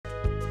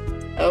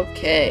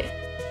Okay,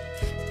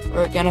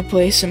 we're gonna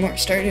play some more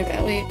Stardew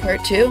Valley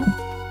Part 2.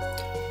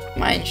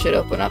 Mine should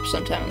open up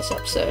sometime in this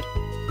episode.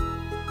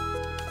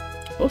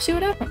 We'll see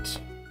what happens.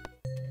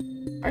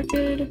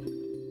 Arcade.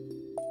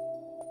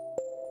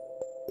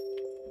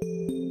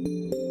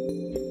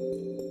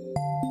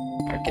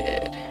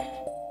 Arcade.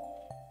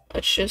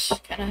 Let's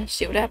just kind of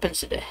see what happens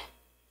today.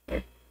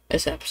 Or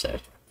this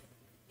episode.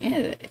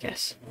 Yeah, I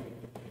guess.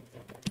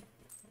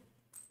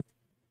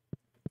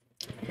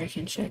 We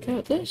can check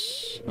out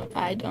this. Oh,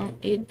 I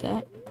don't need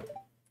that.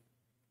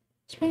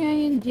 Spring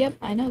onion, yep,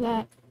 I know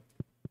that.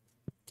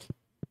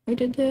 We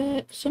did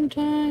that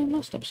sometime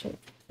last episode,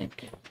 I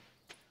think.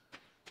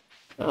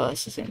 Oh,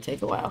 this is gonna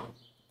take a while.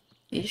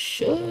 These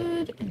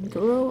should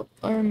grow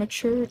or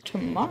mature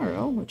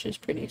tomorrow, which is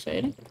pretty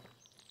exciting.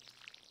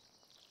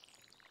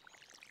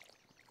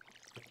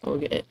 We'll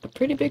get a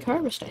pretty big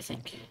harvest, I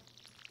think.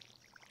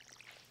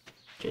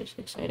 Which is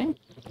exciting.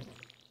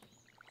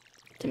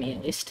 To me,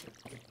 at least.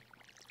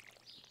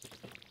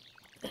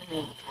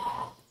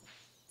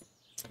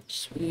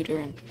 Sweeter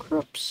and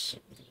crops.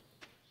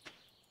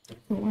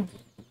 Oh,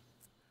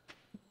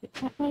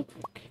 that might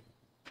work.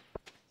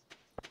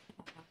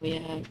 We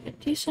have a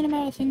decent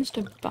amount of things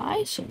to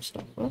buy some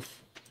stuff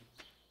with.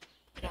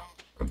 I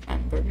don't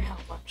remember how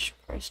much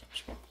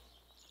parsnips were.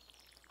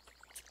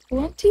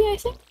 20, I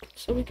think?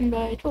 So we can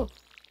buy 12.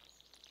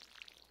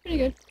 Pretty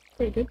good.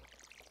 Pretty good.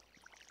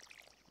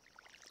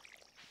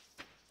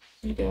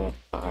 We got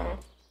our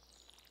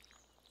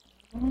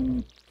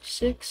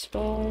 6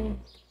 by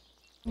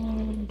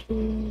 1,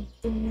 2,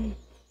 3,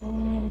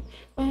 4,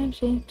 5,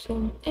 6,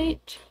 7,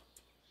 8.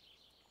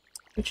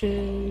 Which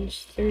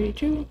is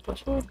 32 plus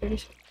 4,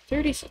 36.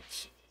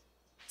 36.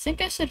 I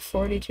think I said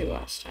 42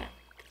 last time,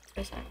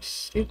 because I'm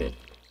stupid.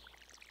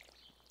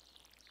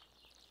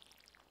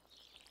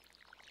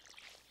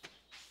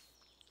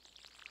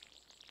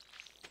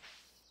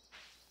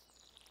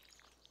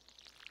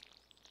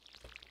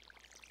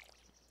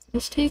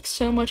 This takes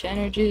so much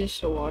energy just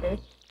to water.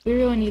 We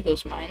really need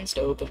those mines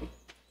to open.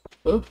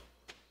 Oh,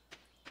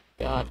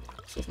 God,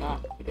 this is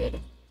not good.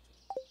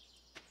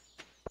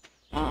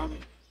 I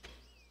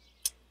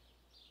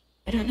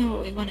don't know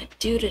what we want to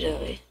do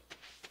today.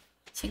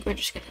 I think we're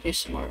just gonna do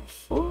some more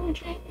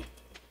foraging.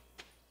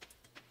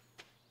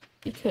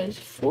 Because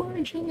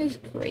foraging is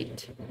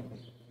great.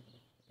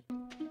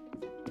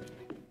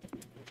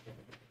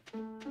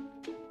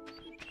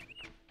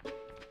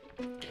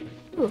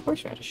 Ooh,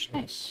 horseradish,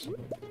 nice.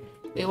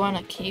 We want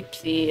to keep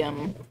the,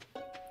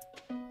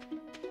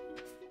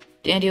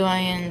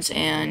 dandelions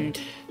and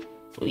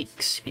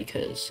leeks,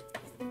 because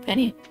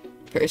Penny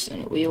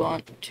person we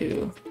want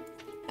to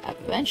have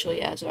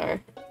eventually as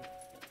our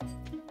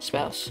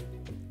spouse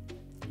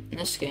in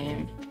this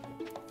game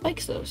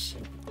likes those.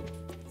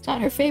 It's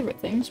not her favorite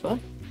things, but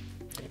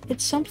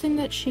it's something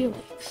that she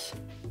likes.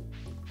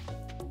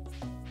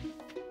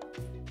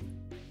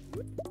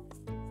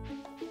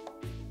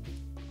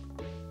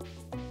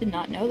 Did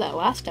not know that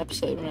last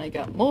episode when I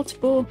got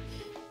multiple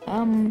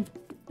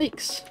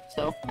leeks,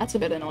 so that's a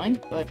bit annoying,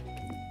 but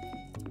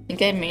I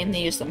think I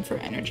mainly use them for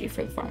energy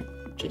for the farm,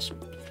 which is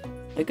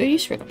a good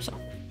use for them, so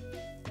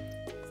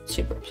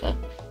super upset.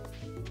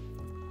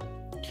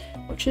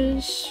 Which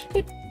is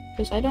good,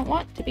 because I don't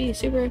want to be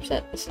super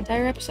upset this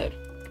entire episode,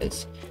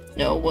 because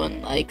no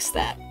one likes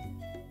that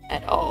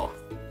at all,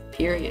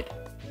 period.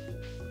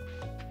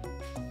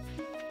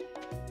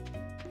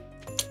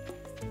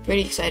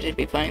 Pretty excited to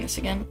be playing this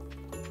again.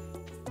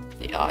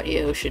 The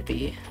audio should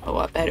be a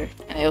lot better,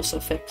 and I also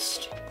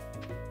fixed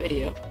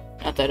video.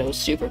 Not that it was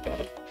super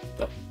bad,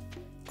 but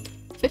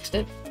fixed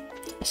it.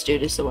 This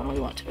dude is the one we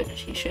want to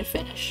finish. He should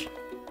finish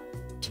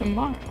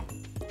tomorrow.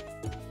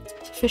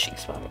 It's a fishing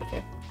spot right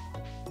there.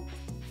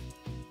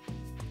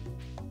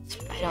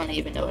 I don't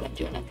even know what I'm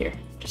doing up here.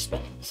 Just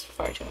spending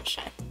far too much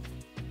time.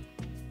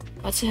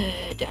 Let's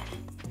head down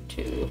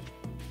to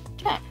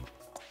town.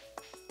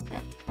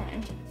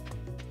 Alright.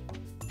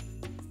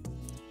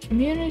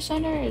 Community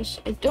center is,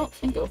 I don't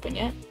think, open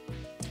yet.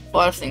 A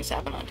lot of things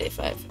happen on day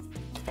 5.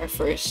 Our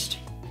first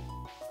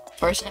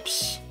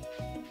parsnips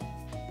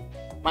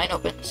mine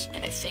opens,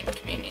 and I think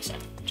community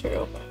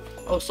center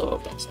also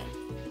opens then,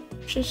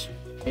 which is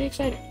pretty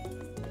exciting.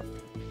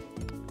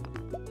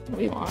 What do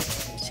we want?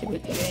 Let's see if we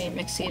can get any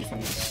mixed seed from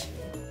this.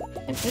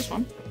 Yep, there's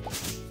one.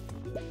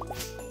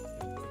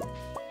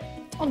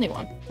 Only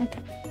one.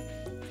 Okay.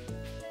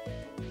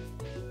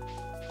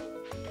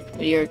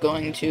 We are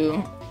going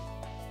to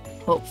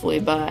hopefully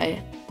buy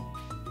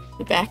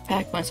the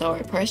backpack once all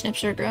our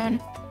parsnips are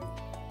grown,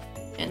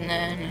 and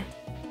then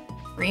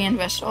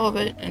reinvest all of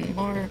it in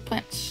more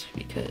plants,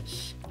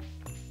 because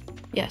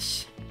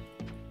yes.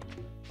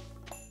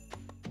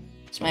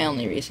 It's my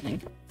only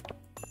reasoning.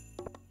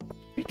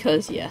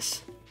 Because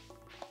yes.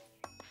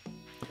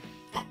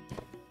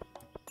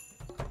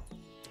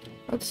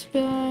 Let's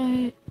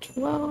buy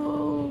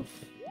 12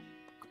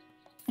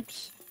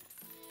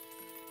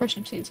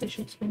 parsnip seeds, I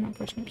should say, not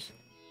parsnips.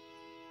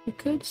 We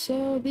could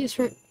sell these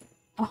for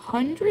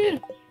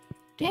 100?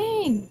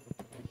 Dang!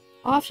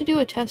 I'll have to do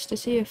a test to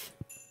see if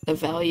the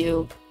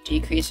value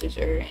decreases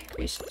or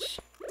increases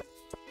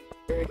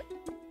for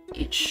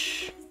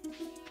each,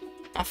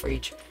 not for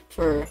each,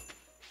 for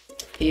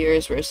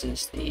peers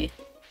versus the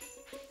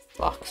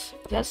blocks.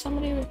 Is that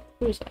somebody?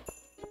 Who is that?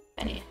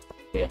 Penny.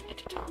 We don't need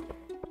to talk to her.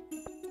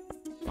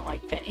 I don't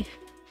like Penny.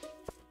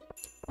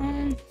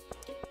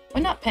 Why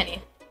not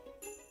Penny?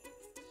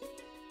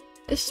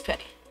 This is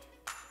Penny.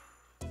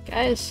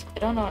 Guys, I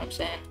don't know what I'm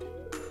saying.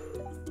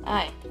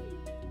 Hi.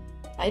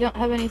 I don't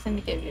have anything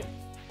to give you.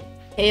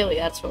 Haley,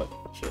 that's what.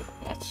 Shoot,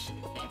 that's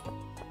her name.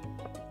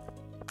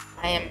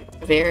 I am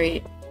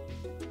very.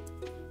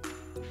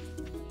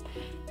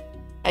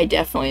 I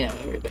definitely know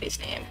everybody's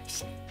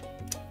names.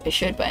 I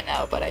should by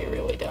now, but I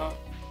really don't.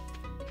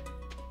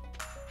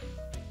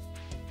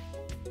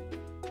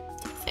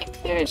 I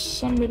think there's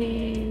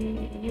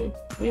somebody.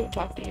 We haven't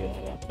talked to you,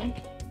 I don't think.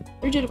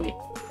 Or did we?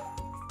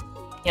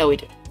 Yeah, we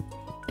did.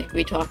 I think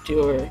we talked to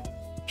her.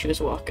 She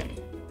was walking.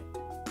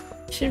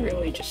 I should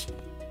really just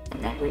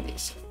remember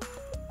these.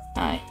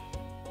 Hi.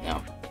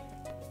 No.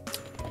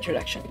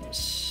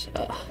 Introductions.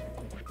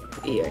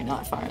 We are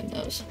not far in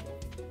those.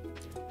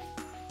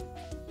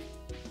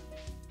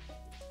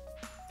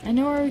 I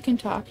know where we can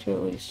talk to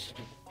at least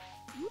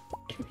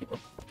 2 people.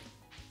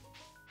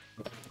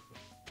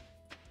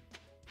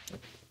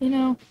 You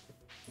know,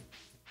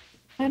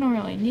 I don't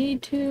really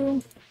need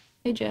to.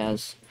 Hey,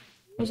 Jazz.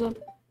 What's up?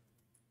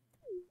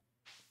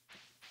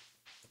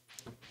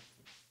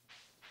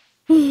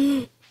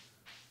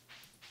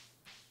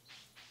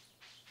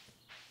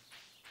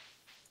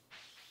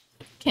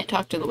 Can't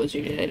talk to the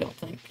wizard yet, I don't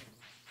think.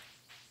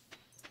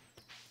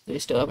 We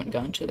still haven't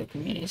gone to the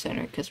community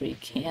center because we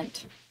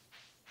can't.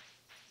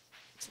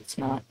 It's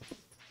not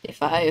day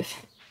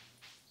 5.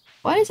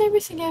 Why does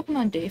everything happen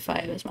on day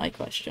 5 is my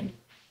question.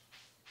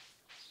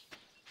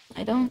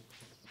 I don't.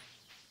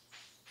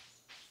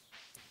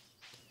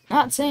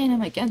 Not saying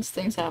I'm against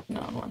things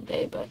happening on one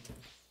day, but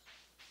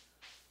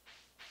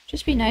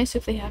just be nice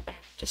if they happen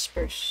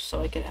dispersed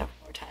so I could have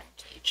more time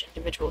to each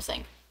individual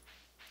thing.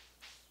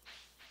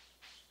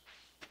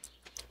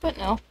 But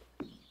no.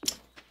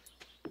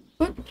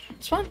 But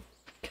it's fun,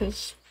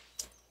 because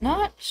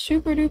not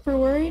super duper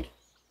worried.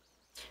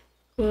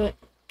 But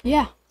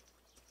yeah.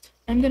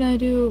 I'm gonna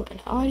do an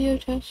audio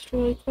test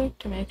really quick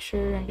to make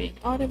sure I'm being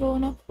audible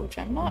enough, which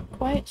I'm not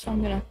quite, so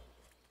I'm gonna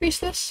increase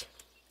this.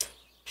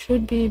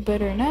 Should be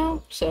better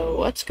now, so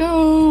let's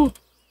go!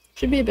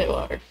 Should be a bit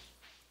louder.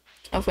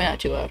 Hopefully not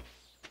too loud.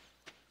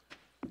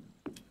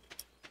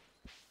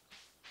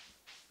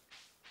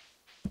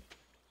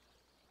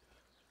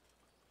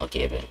 I'll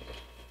give it.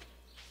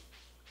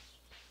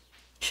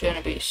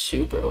 Shouldn't be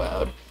super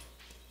loud.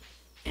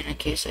 And in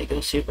case I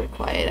go super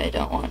quiet, I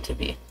don't want to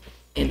be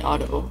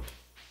inaudible.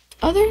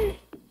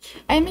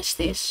 I miss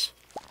these.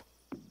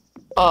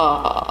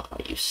 Aw,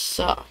 you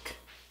suck.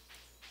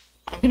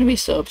 I'm gonna be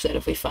so upset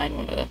if we find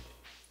one of the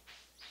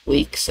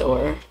leeks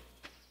or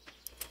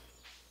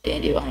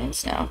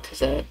dandelions now, because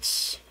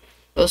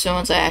those are the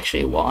ones I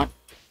actually want.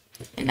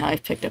 And now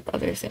I've picked up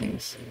other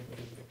things.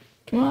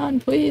 Come on,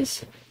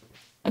 please.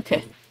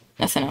 Okay,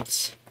 nothing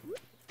else.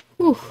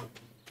 Whew,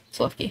 it's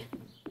lucky.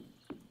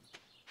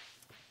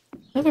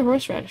 Another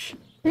horseradish.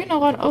 We're getting a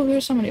lot. Oh,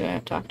 there's somebody I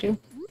have to talk to.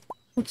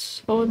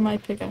 Let's hold my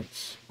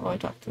pickaxe while I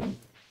talk to them.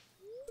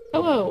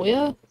 Hello,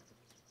 yeah.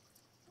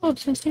 Oh,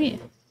 it's nice to meet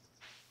you.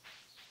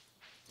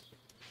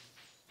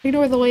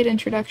 Ignore the late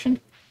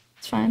introduction.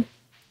 It's fine.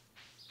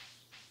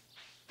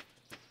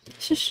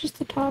 This is just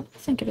the top. I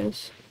think it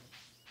is.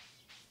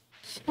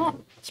 It's not.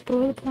 It's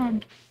below the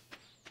pond.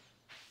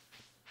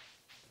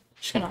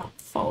 Just gonna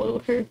follow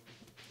her.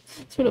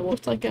 That's what it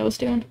looked like I was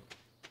doing.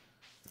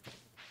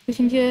 We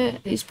can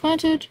get these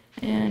planted,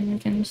 and we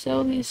can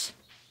sell these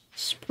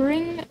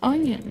spring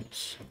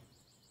onions.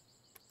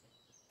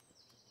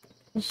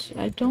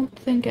 I don't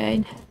think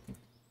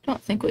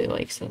Lee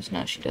likes those.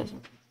 No, she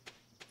doesn't.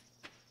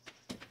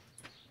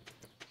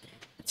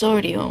 It's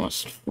already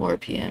almost 4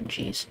 p.m.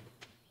 Jeez.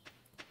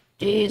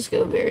 Days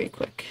go very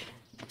quick.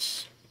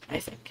 Yes, I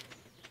think.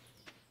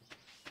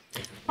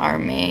 Our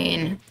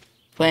main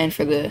plan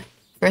for the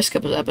first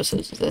couple of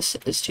episodes of this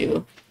is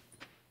to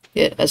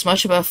get as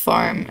much of a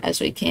farm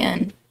as we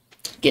can.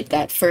 Get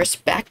that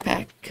first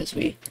backpack, because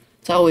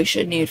it's all we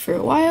should need for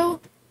a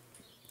while.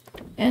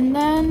 And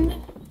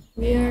then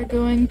we are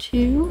going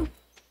to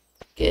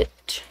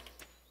get,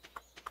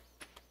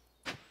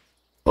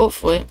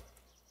 hopefully,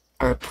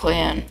 our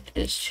plan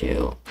is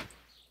to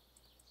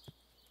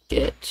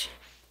get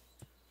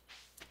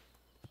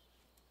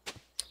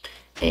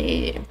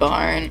a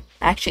barn,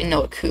 actually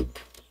no, a coop,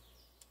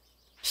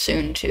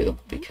 soon too,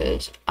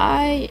 because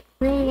I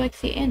really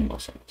like the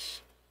animals in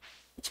this.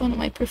 It's one of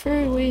my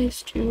preferred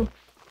ways to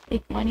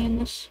make money in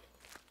this,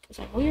 because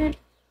I'm weird.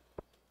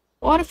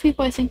 A lot of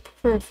people I think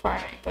prefer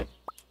farming, but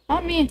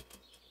not me.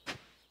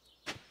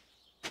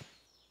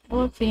 I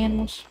love the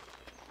animals.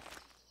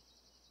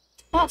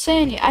 Not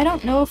saying, I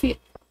don't know if you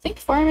think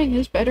farming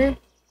is better,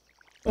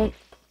 but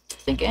I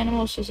think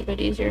animals is a bit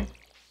easier, in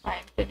my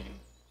opinion.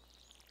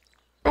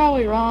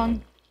 Probably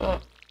wrong,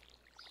 but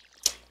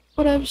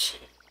whatevs.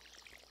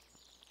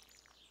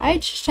 I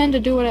just tend to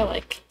do what I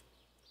like.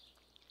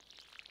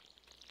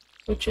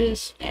 Which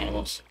is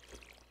animals.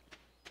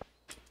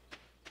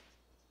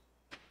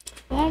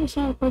 That is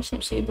not a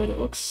parsnip seed, but it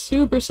looks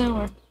super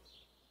similar.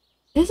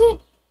 Is it?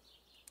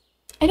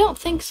 I don't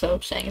think so,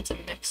 saying it's a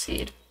mixed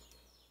seed.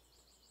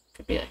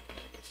 Could be like one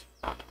of these.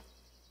 I don't know.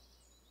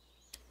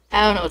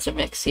 I don't know what's a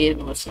mixed seed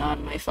and what's not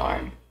on my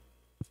farm.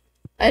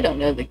 I don't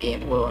know the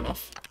game well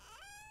enough.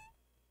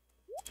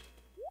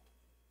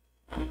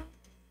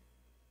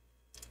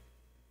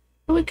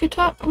 We could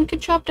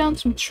chop down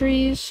some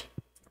trees.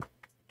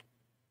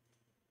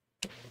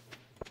 I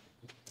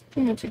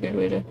think that's a good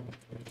way to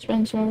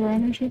spend some of our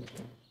energy.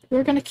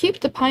 We're gonna keep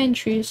the pine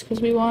trees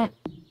because we want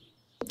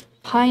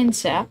pine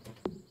sap,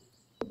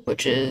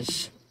 which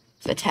is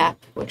the tap,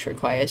 which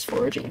requires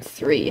foraging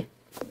 3.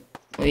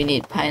 We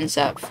need pine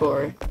sap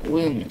for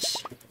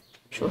wounds,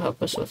 which will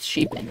help us with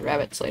sheep and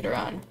rabbits later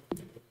on.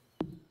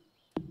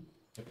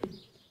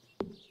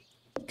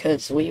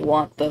 Because we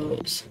want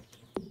those.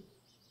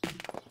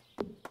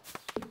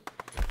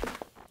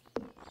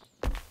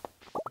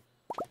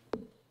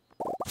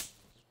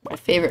 My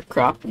favorite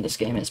crop in this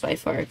game is by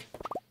far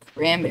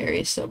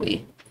cranberries, so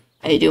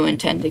I do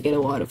intend to get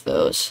a lot of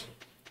those.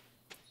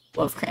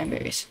 Love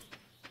cranberries.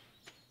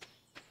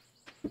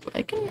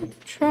 I can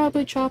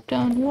probably chop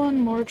down one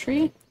more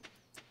tree.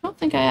 I don't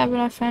think I have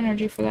enough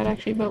energy for that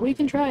actually, but we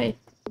can try.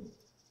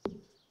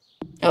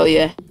 Oh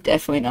yeah,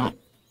 definitely not.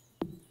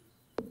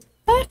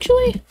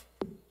 Actually,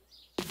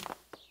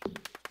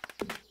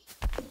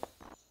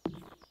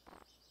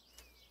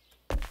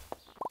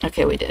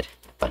 okay, we did,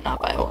 but not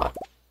by a lot.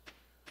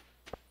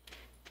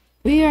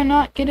 We are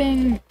not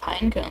getting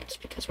pine cones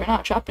because we're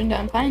not chopping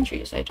down pine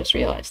trees. I just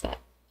realized that.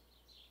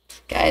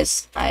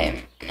 Guys, I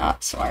am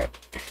not smart.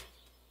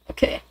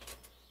 Okay.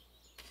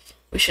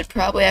 We should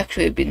probably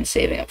actually have been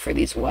saving up for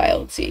these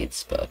wild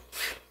seeds, but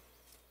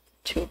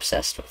too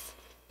obsessed with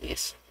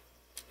these.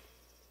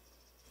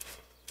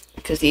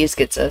 Because these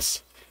gets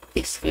us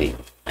basically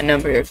a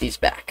number of these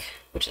back,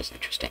 which is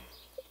interesting.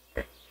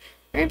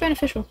 Very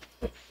beneficial,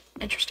 but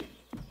interesting.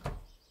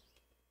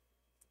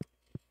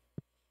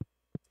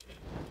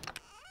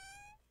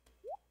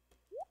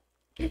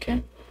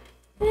 Okay.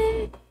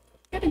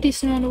 Got a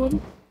decent amount of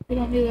wood. We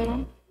don't need that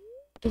on.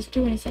 Does it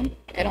do anything?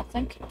 I don't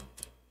think.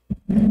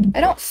 I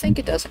don't think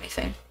it does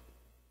anything.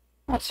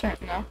 Not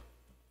certain though.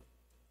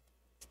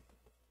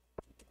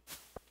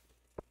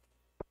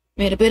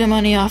 Made a bit of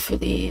money off of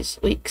these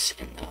leeks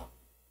in the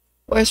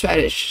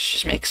horseradish.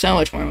 Just make so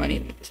much more money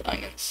than these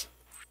onions.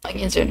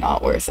 Onions are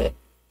not worth it.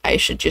 I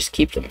should just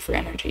keep them for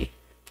energy.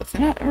 But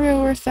they're not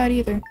really worth that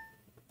either.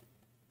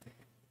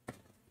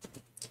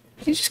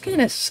 You just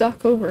kind of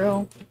suck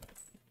overall.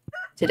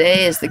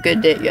 Today is the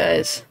good day,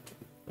 guys.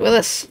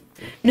 Willis!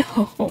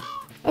 No!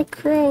 A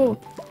crow!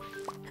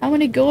 How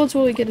many golds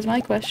will we get is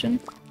my question.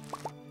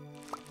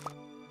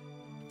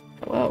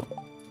 Whoa.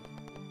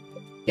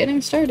 Getting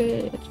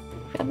started.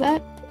 Got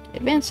that.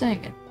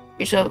 Advancing.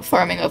 We should have a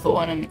farming level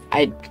 1, and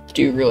I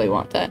do really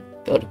want that.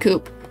 Build a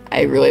coop.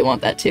 I really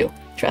want that too.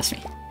 Trust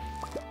me.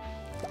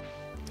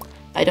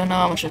 I don't know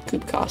how much a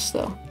coop costs,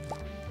 though.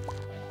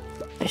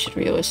 I should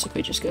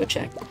realistically just go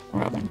check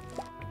Robin.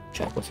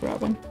 Check with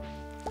Robin.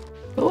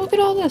 But look at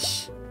all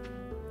this.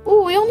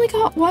 Oh, we only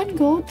got 1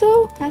 gold,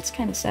 though? That's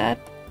kind of sad.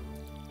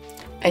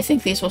 I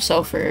think these will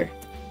sell for...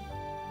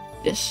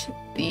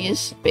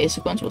 These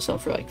basic ones will sell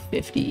for like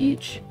 50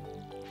 each.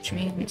 Which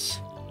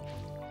means...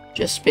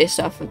 Just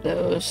based off of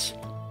those...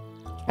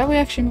 Probably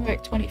actually more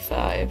like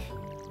 25. I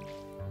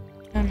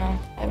don't know.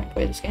 I haven't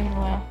played this game in a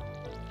while.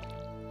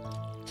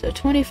 So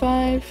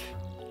 25...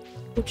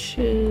 Which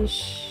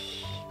is...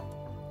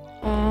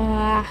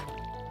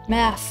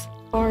 Math.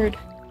 Hard.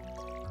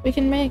 We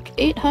can make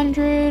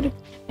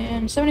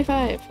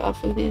 875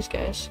 off of these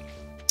guys.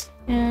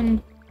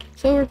 And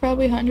silver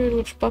probably 100,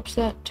 which bumps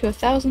that to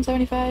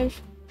 1,075.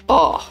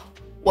 Oh,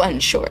 1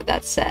 short.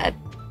 That's sad.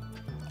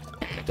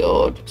 And the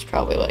gold is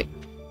probably like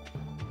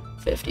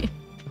 50.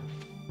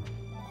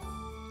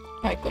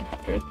 Like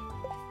 100.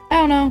 I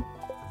don't know.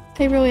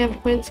 I really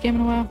haven't played this game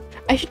in a while.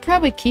 I should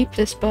probably keep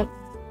this, but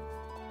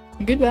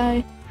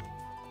goodbye.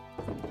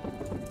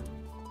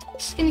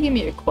 This is gonna give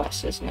me a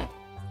quest, isn't it?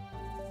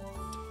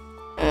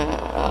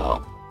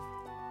 Oh.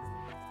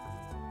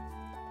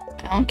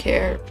 I don't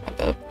care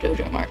about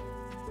Dojo Mart.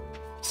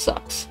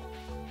 Sucks.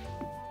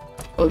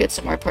 We'll get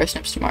some more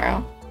parsnips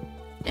tomorrow.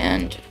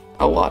 And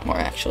a lot more,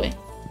 actually.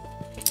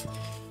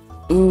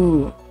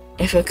 Ooh.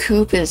 If a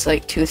coop is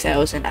like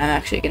 2,000, I'm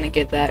actually gonna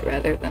get that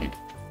rather than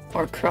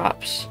more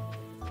crops.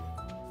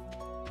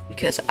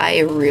 Because I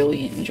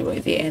really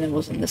enjoy the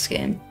animals in this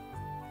game.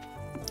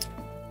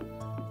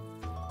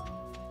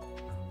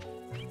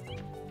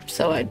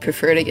 So I'd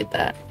prefer to get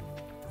that.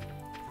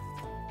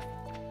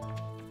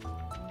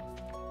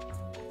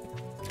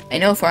 I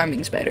know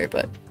farming's better,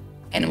 but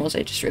animals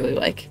I just really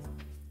like.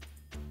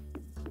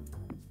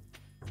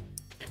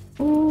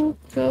 We'll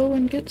go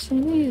and get some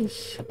of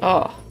these.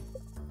 Oh.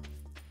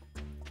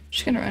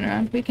 Just gonna run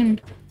around. We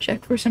can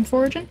check for some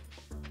foraging.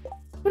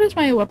 What is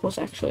my levels,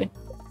 actually?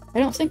 I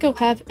don't think I'll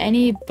have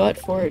any but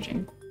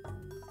foraging.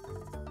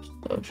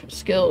 Social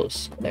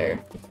skills there.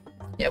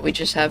 Yeah, we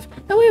just have.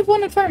 Oh, we have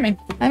one in farming.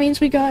 That means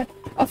we got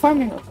a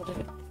farming level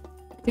today.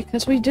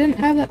 Because we didn't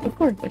have that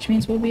before, which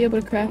means we'll be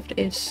able to craft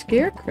a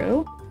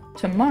scarecrow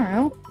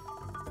tomorrow.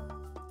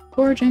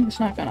 Foraging has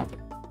not gone up.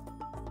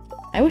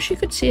 I wish you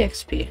could see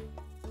XP.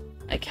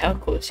 Like how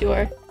close you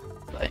are.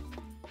 But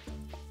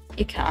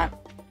you can't.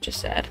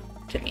 Just sad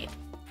to me.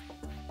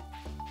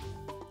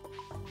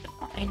 The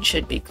mine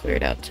should be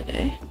cleared out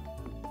today.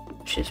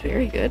 Which is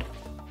very good.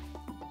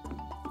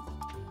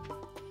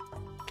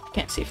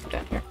 Can't see from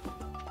down here.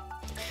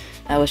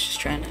 I was just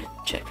trying to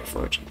check for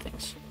foraging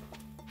things.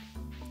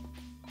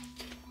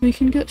 We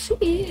can go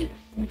see.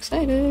 I'm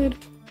excited.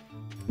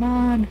 Come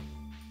on.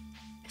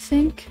 I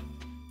think.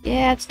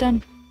 Yeah, it's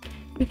done.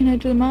 We can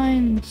head to the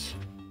mines.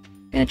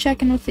 Gonna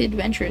check in with the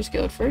Adventurers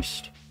Guild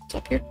first. It's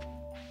up here.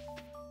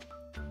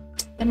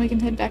 Then we can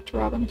head back to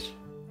Robin's.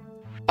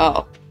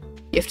 Oh,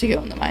 you have to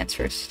go in the mines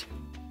first.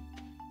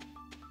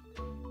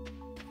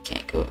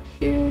 Can't go up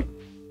here.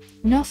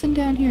 Nothing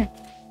down here.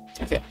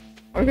 Okay,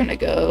 we're gonna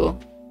go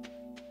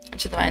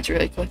to the mines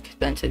really quick,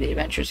 then to the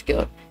Adventurers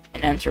Guild,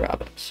 and then to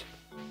Robin's.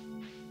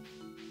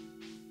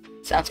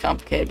 Sounds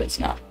complicated, but it's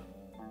not.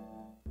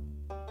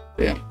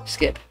 Boom.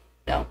 Skip.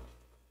 No.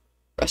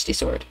 Rusty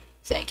sword.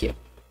 Thank you.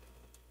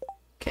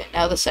 Okay,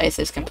 now the scythe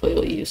is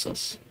completely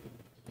useless.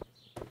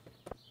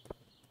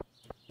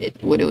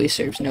 It literally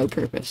serves no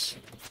purpose.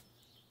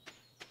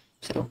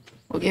 So,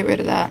 we'll get rid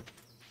of that.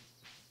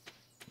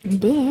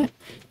 But,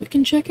 we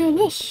can check out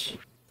this.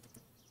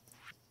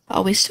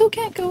 Oh, we still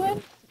can't go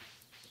in?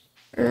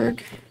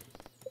 Erg.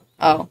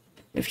 Oh,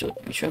 we have to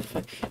make sure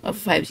level 5. Level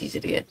 5 is easy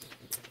to get,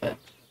 but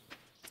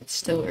it's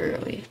still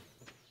early.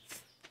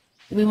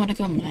 Do we want to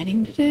go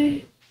mining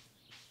today?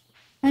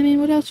 I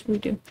mean, what else would we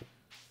do?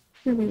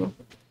 Here we go.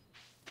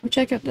 We'll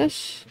check out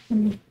this.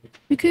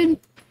 We could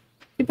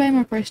buy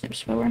more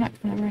parsnips, but we're not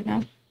gonna right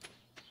now.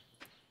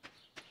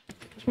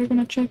 Because we're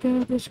gonna check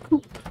out this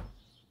coop.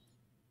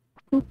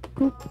 Coop.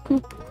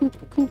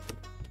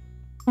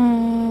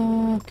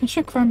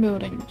 Construct farm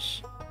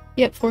buildings.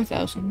 Yep,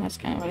 4,000. That's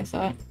kind of what I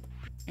thought.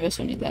 We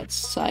also need that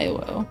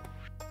silo.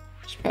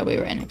 It's probably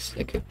right next to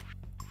the coop.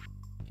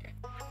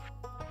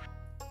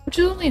 Which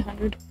is only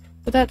 100.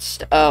 But that's...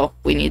 Oh,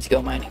 we need to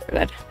go mining for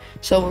that.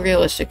 So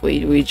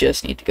realistically, we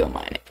just need to go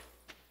mining.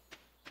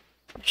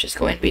 Which is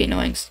going to be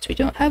annoying since we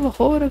don't have a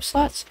whole lot of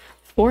slots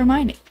for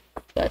mining.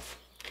 But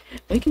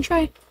we can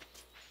try.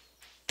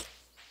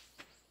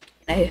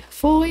 I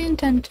fully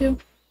intend to.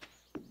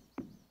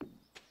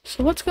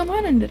 So let's go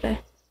mining today.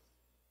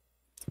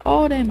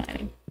 All day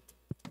mining.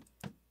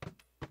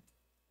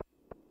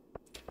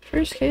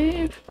 First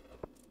cave.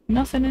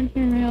 Nothing in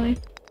here really.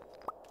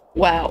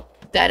 Wow,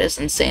 that is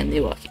insanely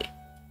lucky.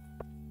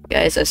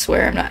 Guys, I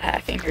swear I'm not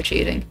hacking or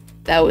cheating.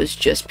 That was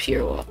just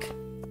pure luck.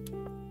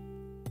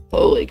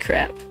 Holy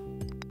crap.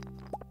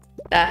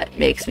 That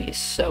makes me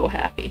so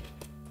happy.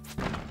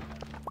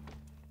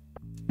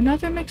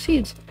 Another mixed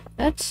seeds.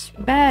 That's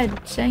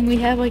bad, saying we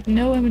have like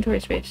no inventory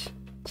space.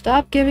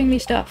 Stop giving me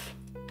stuff.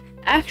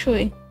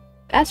 Actually,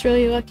 that's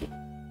really lucky.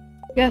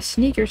 I got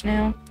sneakers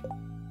now.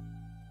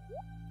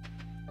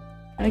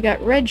 And I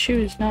got red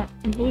shoes, not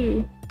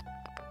blue.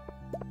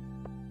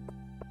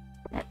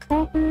 Got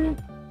copper.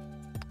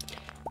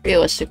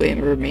 Realistically,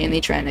 we're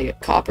mainly trying to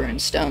get copper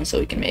and stone so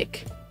we can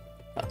make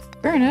a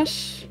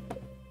furnace.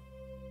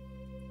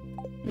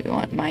 We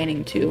want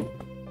mining too.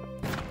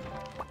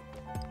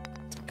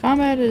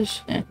 Combat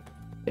is...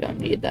 we don't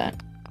need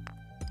that.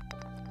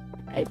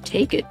 I'd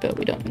take it, but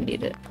we don't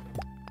need it.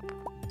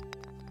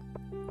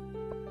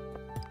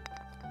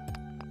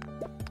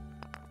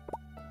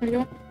 There we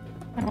go.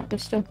 I want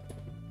this stuff.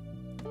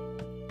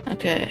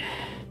 Okay.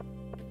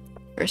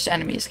 First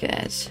enemies,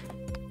 guys.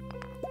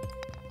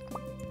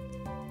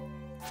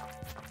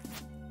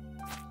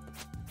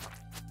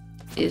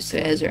 These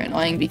guys are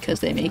annoying because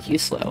they make you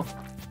slow.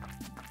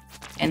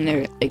 And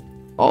they're like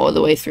all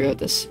the way throughout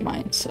this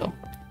mine, so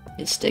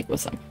you stick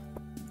with them.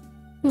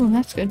 Ooh,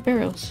 that's good.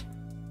 Barrels.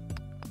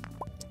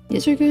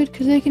 These are good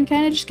because they can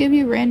kind of just give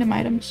you random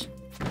items.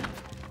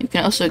 You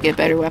can also get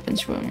better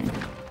weapons from them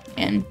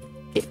and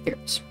get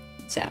heroes.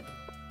 Sap.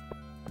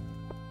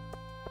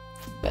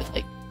 But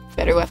like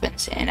better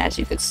weapons, and as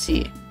you could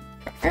see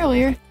from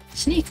earlier,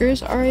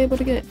 sneakers are able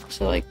to get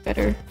so like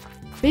better,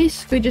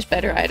 basically just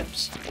better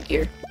items,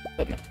 gear,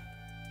 equipment.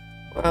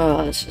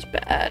 Oh, this is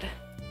bad.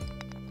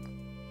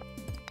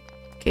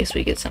 In case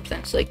we get something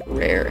that's like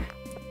rare,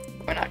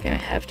 we're not gonna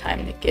have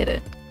time to get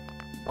it.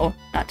 Oh,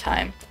 not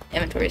time.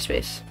 Inventory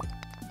space.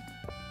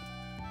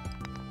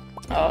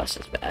 Oh, this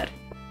is bad.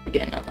 We're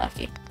getting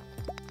unlucky.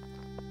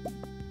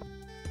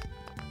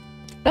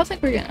 I don't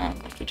think we're getting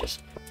unlucky,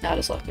 just not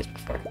as lucky as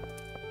before.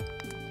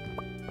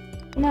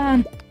 Come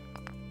on.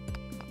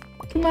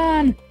 Come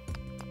on.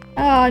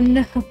 Oh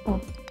no.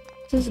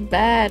 This is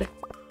bad.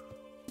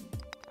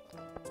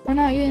 We're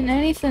not getting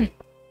anything.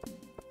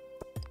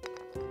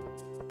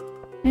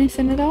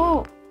 Anything at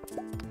all.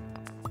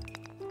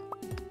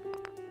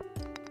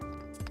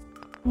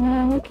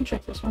 We can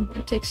check this one.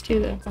 It takes 2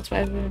 though. That's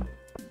why I've.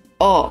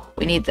 Oh,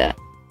 we need that.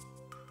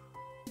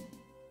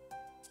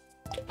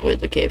 With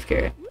the cave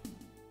carrot.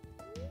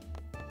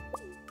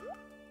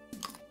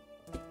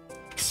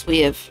 Because we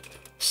have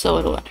so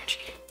little energy.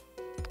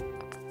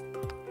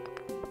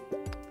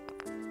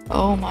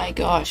 Oh my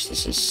gosh,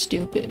 this is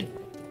stupid.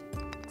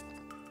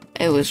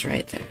 It was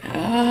right there.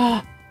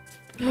 Ah!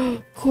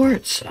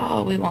 Quartz!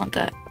 Oh, we want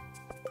that.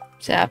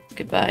 Zap,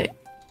 goodbye.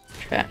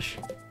 Trash.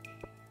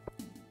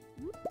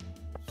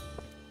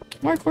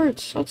 More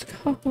quartz, let's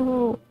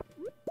go!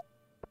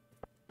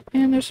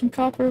 And there's some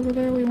copper over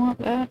there, we want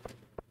that.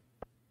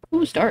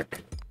 Ooh, it's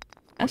dark.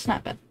 That's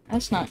not bad.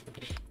 That's not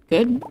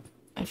good.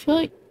 I feel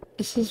like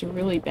this is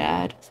really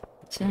bad.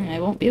 So I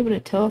won't be able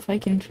to tell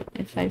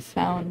if I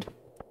found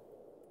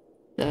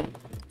the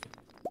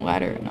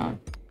ladder or not.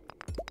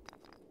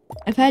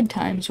 I've had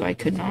times where I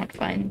could not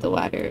find the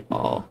ladder at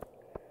all.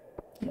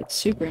 It's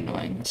super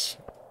annoying.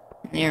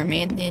 And they are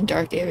mainly in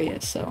dark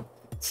areas, so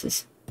this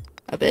is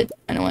a bit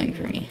annoying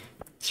for me.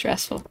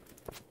 Stressful.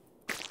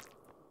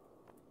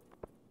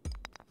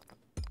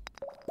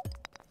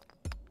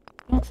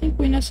 I don't think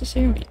we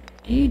necessarily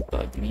need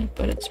bug meat,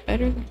 but it's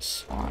better than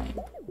slime.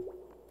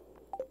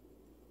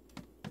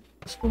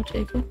 Let's go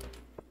take it.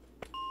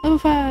 Level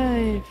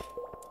 5!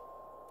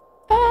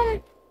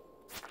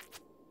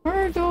 We're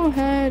gonna go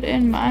ahead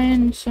and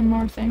mine some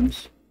more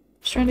things.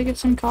 Just trying to get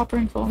some copper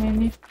and coal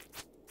mainly.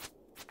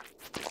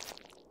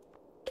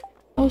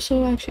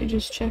 Also, actually,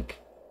 just check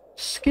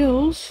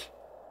skills.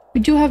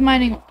 We do have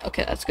mining.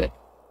 Okay, that's good.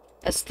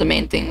 That's the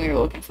main thing we were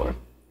looking for.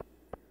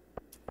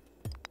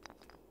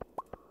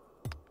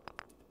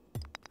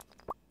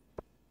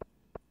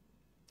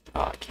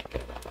 Oh, I can't go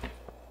that way.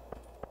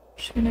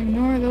 Just gonna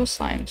ignore those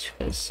slimes,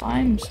 because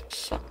slimes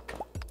suck.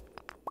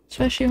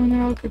 Especially when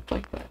they're all grouped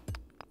like that.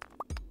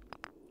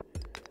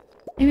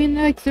 I mean,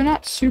 like, they're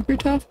not super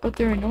tough, but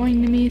they're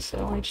annoying to me,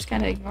 so I just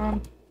kind of ignore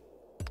them.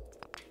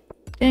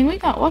 Dang, we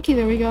got lucky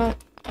there. We got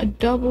a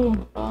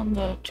double on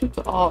the 2.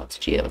 Oh, it's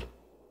geode.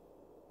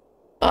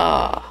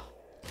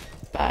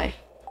 Bye.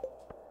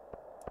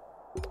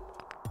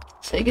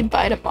 Say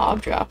goodbye to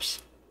mob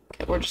drops.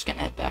 Okay, we're just gonna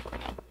head back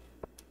right now.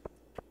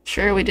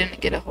 Sure, we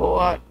didn't get a whole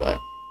lot, but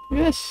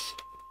look at this.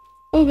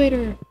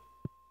 Elevator.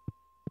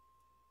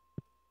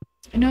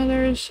 I know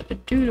there's a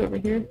dude over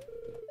here.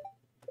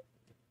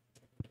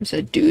 There's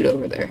a dude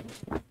over there.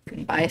 You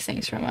can buy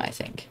things from him, I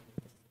think.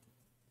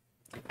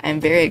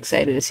 I'm very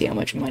excited to see how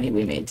much money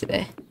we made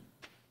today.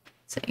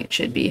 Saying it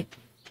should be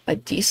a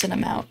decent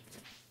amount.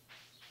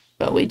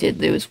 But we did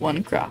lose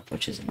 1 crop,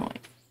 which is annoying.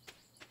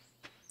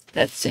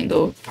 That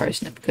single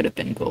parsnip could have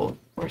been gold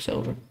or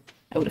silver.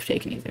 I would have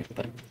taken either,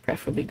 but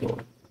preferably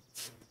gold.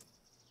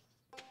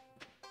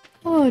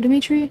 Hello,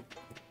 Dimitri.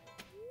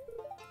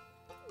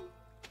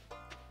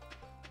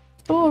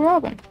 Hello,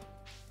 Robin.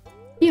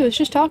 He was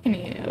just talking to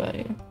you about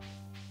you.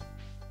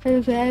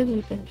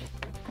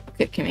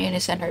 Okay, community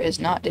center is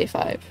not day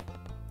 5.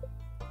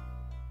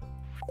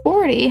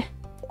 40?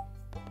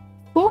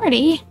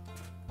 40?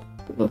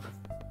 Ooh,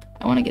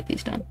 I want to get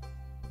these done.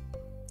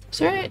 Is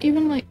there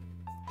even, like,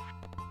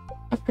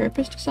 a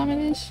purpose to some of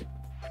these?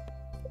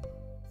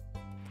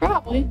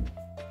 Probably.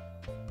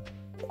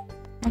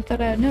 Not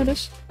that I had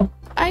noticed.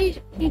 I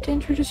need to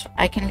introduce...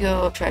 I can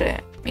go try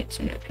to meet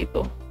some new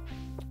people.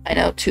 I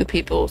know 2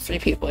 people, 3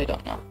 people I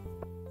don't know.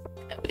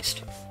 At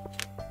least.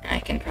 I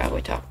can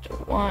probably talk to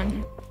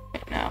 1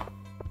 right now.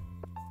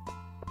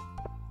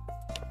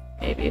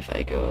 Maybe if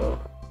I go...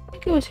 I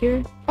think it was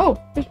here.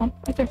 Oh, there's one.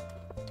 Right there.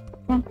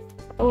 Come on.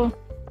 Hello.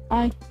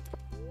 Hi.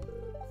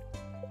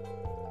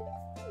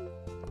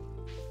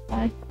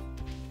 Hi.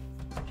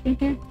 In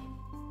here?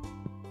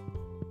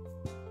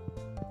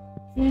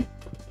 Yeah.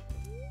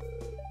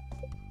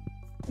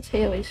 It's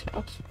Haley's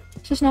house.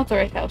 This is not the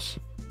right house.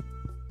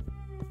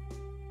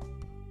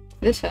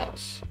 This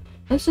house.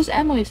 This is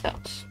Emily's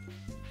house.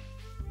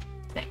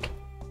 I think.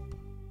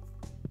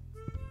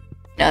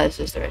 No, this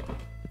is the right one.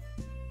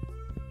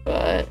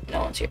 But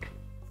no one's here.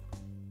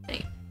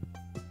 I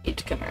need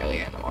to come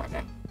earlier in the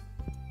morning.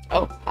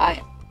 Oh,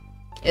 hi.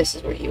 This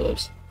is where he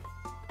lives.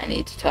 I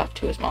need to talk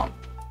to his mom.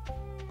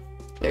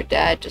 Their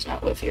dad does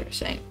not live here,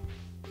 saying.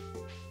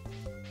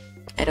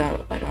 I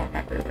don't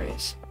remember where he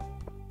is.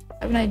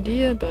 I have an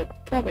idea,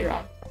 but probably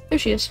wrong. There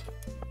she is.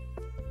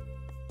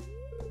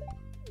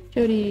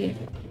 Jody,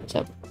 what's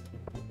up?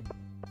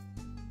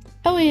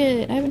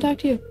 Elliot, I haven't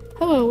talked to you.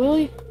 Hello,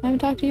 Willie. I haven't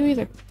talked to you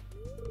either.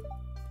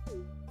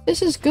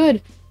 This is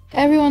good.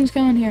 Everyone's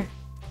going here.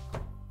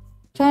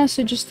 It's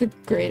honestly just the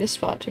greatest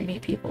spot to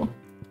meet people.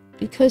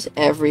 Because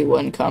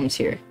everyone comes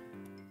here.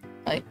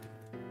 Like,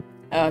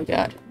 oh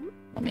god.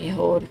 Let me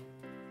hold.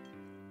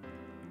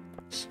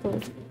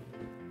 Sword.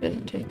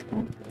 Doesn't take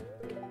that.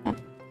 Huh.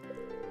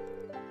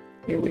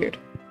 You're weird.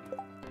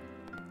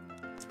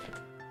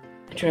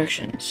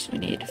 Introductions. We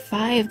need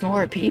 5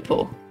 more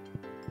people.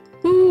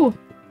 Ooh!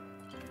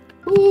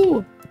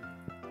 Ooh!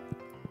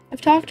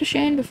 I've talked to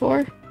Shane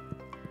before.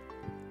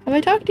 Have I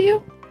talked to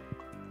you?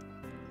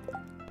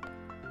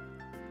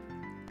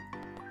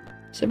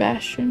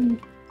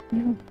 Sebastian.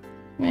 No.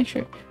 Make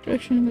sure.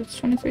 Direction, that's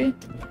 23.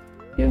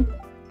 You.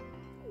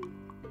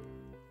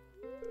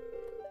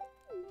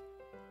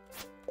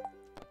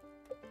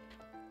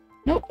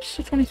 Nope,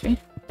 still 23.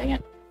 Dang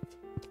it.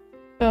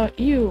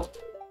 You.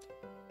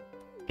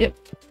 Yep.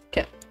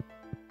 Okay.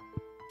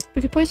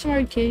 We could play some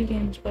arcade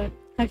games, but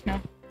heck no.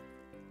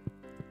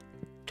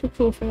 Too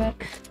cool for that.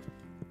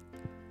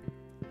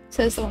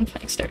 Says the one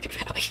playing Stardew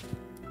Valley.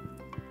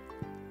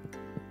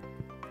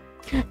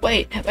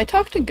 Wait, have I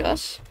talked to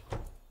Gus?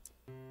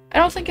 I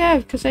don't think I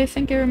have, because I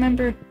think I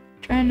remember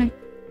trying to...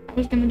 I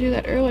was gonna do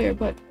that earlier,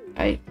 but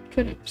I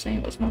couldn't, saying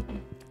it was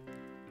nothing.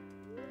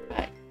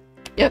 Right.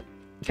 Yep.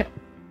 Okay.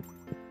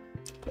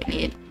 We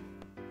need...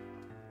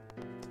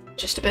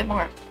 just a bit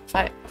more.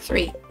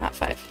 3, not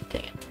 5.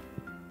 Dang it.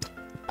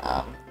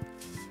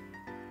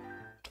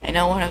 I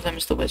know one of them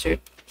is the wizard.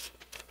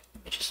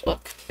 Let me just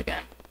look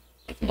again.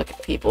 I can look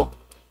at people.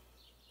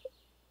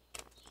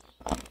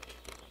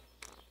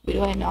 Who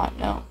do I not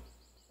know?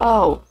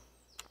 Oh!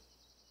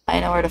 I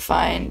know where to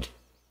find...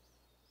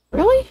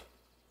 Really?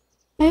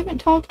 I haven't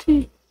talked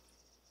to...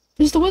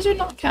 Does the wizard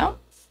not count?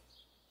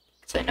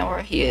 Because I know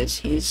where he is.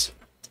 He's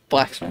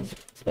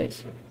blacksmith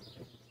place.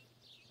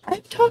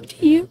 I've talked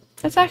to you.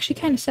 That's actually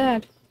kind of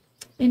sad.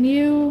 And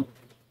you...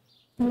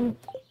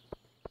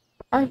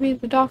 Harvey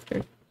the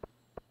doctor.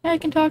 Yeah, I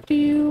can talk to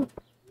you.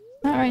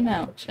 Not right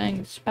now. Saying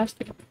it's past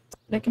the...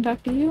 But I can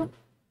talk to you?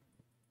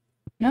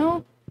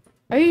 No?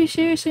 Are you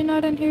seriously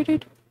not in here,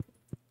 dude?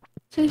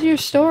 This is your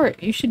store.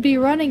 You should be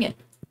running it.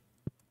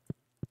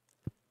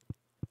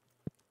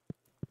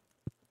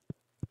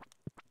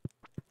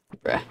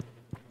 Bruh.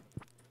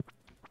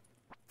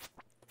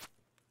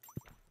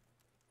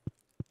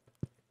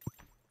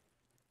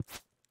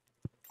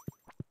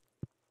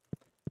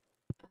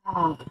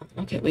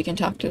 Okay, we can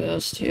talk to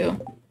those two.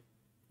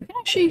 We can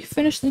actually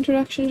finish the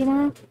introduction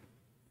tomorrow.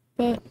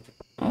 But,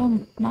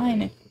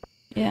 mine.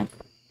 Yeah.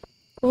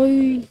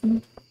 We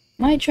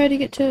might try to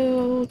get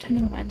to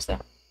Tending Mines, though.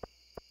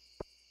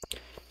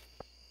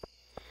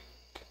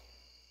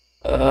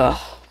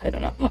 I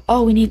don't know.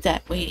 Oh, we need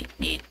that. We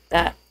need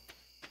that.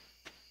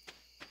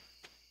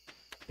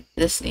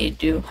 This need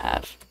to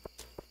have.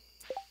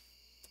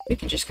 We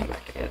can just come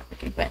back together. We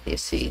can plant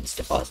these seeds,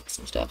 deposits,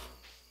 and stuff.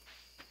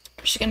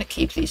 I'm just gonna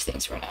keep these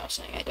things for now,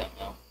 saying I don't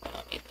know. I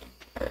don't need them.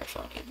 Or if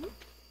I'll need them.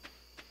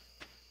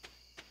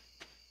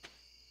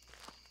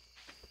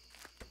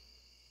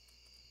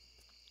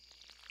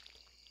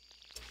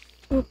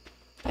 Oop.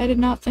 I did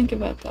not think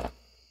about that.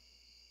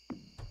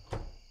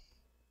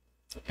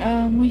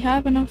 We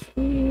have enough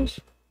food.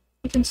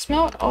 We can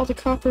smelt all the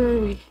copper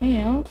we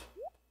have.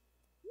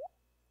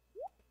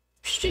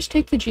 We should just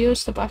take the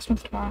geos to the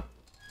blacksmith tomorrow.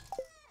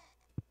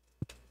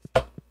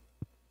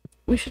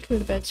 We should go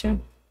to bed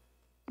soon.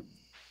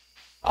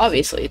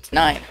 Obviously, it's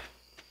 9.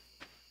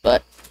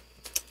 But,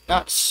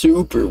 not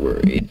super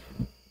worried.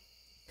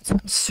 It's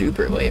not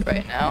super late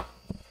right now.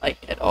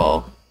 Like, at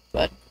all.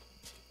 But,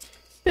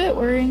 bit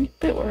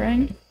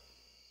worrying.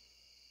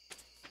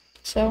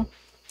 So,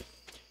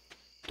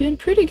 doing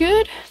pretty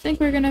good. I think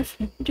we're gonna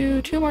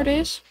do 2 more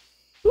days.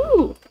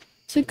 Ooh!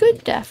 It's a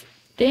good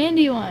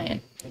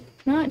dandelion.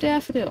 Not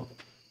daffodil.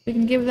 We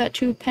can give that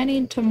to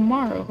Penny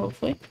tomorrow,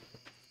 hopefully.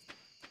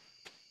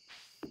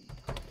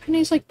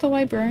 Penny's like the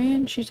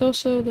librarian. She's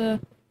also the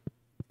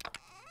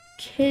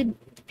kid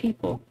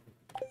people.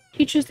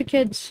 Teaches the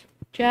kids.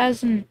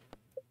 Jazz and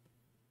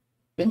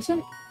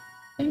Vincent,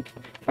 I think.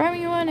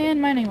 Farming one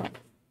and mining one.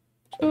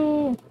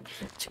 So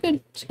it's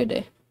a good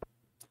day.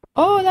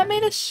 Oh, that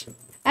made us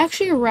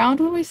actually around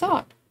what we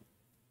thought.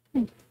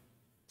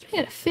 It's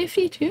made it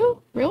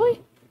 52?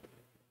 Really?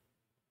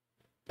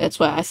 That's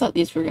why I thought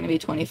these were gonna be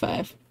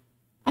 25.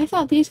 I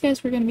thought these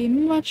guys were gonna be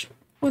much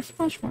more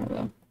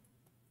though.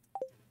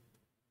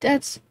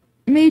 That's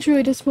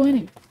majorly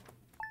disappointing.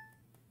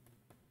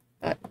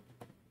 But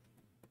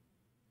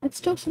that's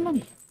still some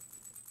money.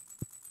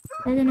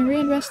 We're gonna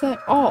reinvest that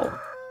all.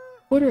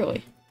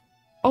 Literally.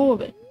 All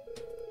of it.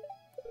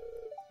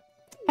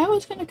 I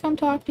was gonna come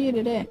talk to you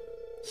today.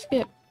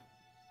 Skip.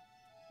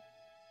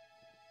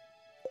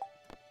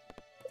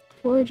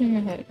 Foraging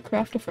ahead.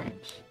 Craft a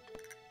furnace.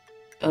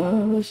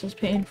 Oh, this is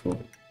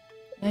painful.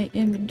 My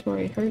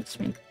inventory hurts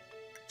me.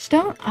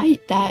 Don't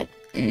eat that.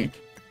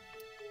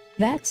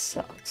 That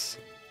sucks.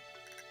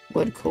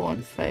 Wood, coal,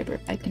 and fiber.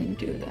 I can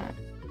do that.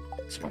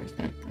 It's worth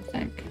it, I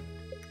think.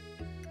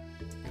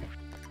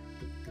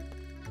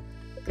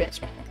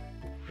 Advancement.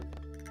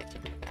 I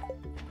can do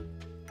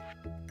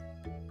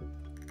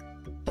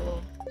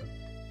that.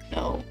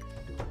 No.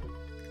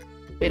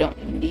 We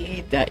don't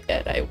need that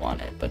yet. I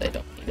want it, but I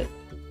don't need it.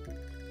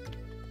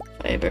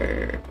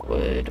 Fiber,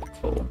 wood,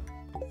 coal.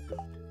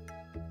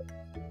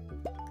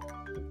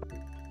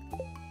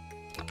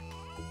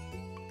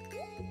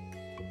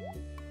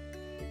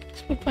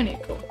 Plenty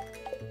of coal.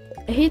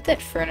 I hate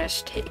that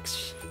furnace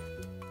takes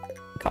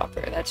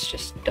copper. That's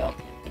just dumb.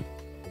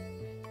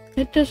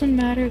 It doesn't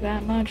matter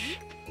that much.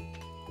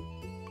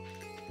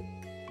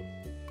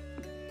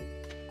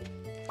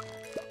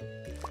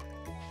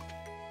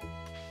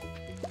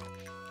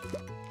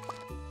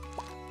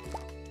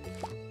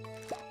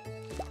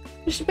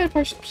 just a bit of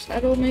parsnips.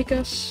 That'll make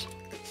us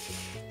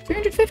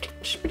 350,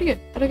 which is pretty good.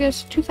 That'll get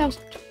us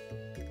 2,000.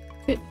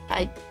 Good.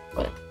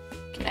 What?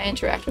 Can I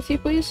interact with you,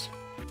 please?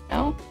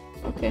 No?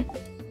 Okay.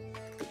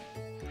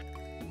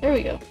 There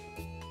we go.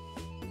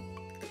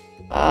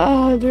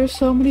 Ah, there's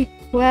so many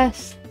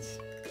quests.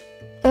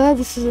 Ah,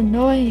 this is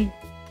annoying.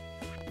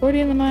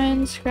 40 in the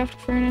mines, craft a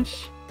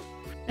furnace,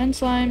 10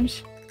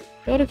 slimes,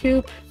 go to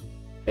coop,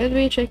 go to the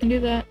beach, I can do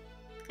that,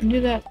 and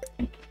do that.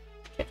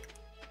 Okay.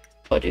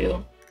 I'll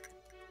do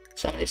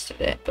some of these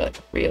today,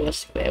 but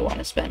realistically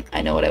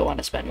I know what I want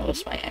to spend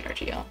most of my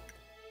energy on.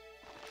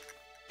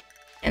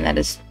 And that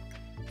is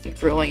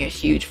growing a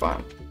huge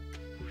farm.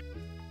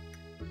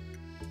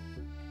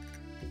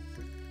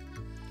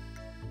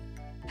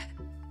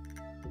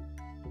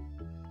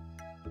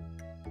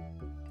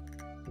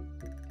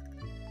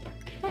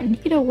 I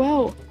need a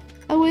well.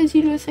 How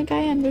easy do you think I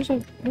am? There's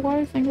a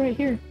water thing right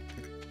here.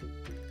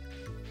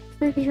 What the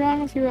frick is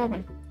wrong with you,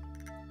 Robin?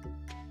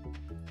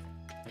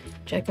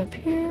 Check up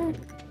here.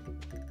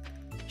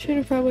 Should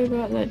have probably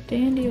brought that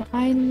dandelion.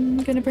 I'm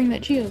gonna bring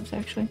that geodes,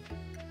 actually.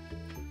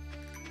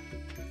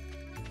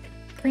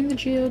 Bring the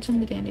geodes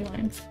and the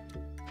dandelions.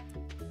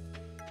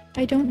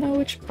 I don't know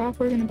which crop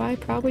we're gonna buy.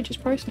 Probably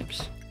just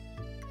parsnips.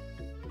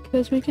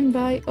 Because we can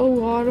buy a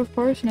lot of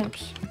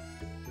parsnips.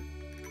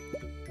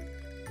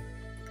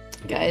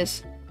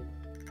 Guys,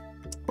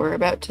 we're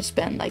about to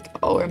spend like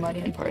all our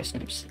money on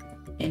parsnips.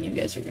 And you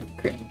guys are gonna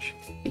cringe.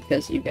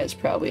 Because you guys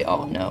probably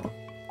all know.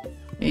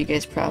 You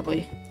guys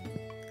probably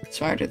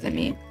smarter than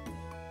me.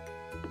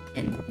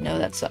 And know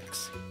that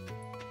sucks.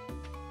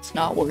 It's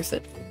not worth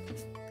it.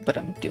 But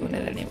I'm doing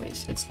it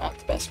anyways. It's not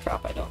the best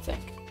crop, I don't think.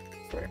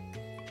 For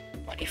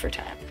money for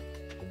time.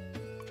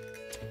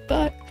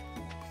 But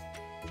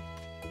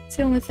it's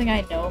the only thing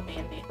I know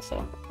mainly,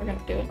 so we're gonna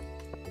do it.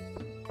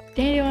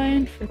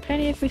 Dandelion for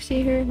Penny if we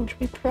see her, which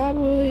we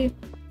probably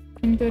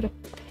can go to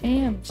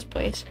Pam's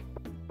place.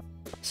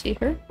 See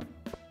her?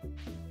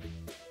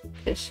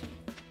 Because,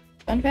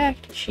 fun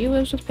fact, she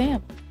lives with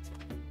Pam.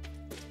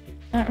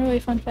 Not really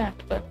a fun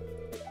fact, but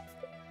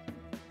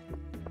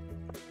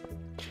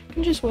you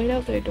can just wait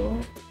out their door.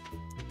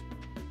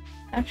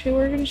 Actually,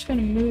 we're just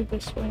gonna move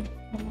this way.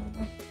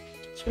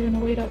 So we're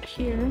gonna wait out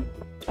here,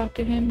 talk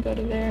to him, go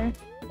to there.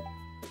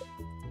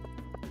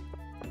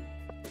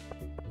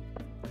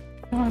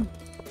 Come on.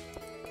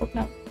 Open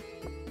up.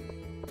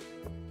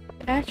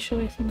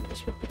 Actually, I think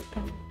this would be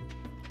better.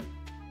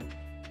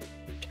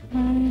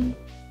 Time.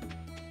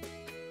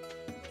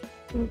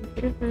 Go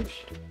over here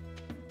first.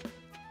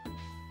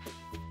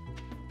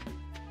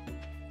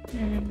 And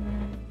then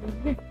over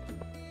here.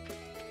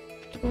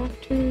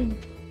 Talk to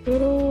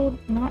good old,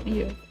 not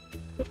you.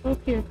 Up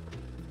here.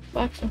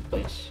 Blacksmith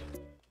place.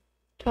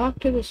 Talk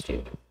to this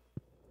dude.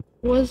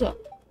 What's up?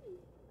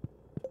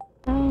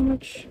 How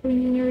much?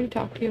 We already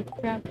talked to you.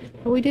 Crap.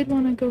 But we did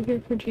want to go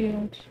here for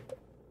geodes.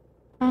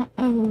 Oh,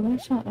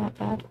 that's not that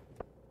bad.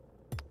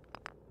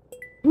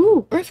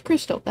 Ooh, earth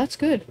crystal. That's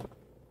good.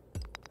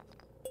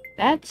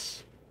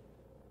 That's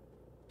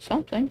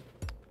something.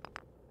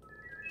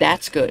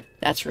 That's good.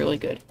 That's really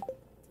good.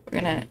 We're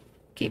gonna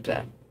keep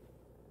that.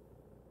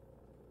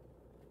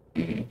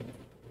 You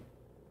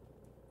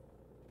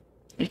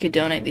could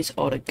donate these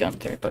all to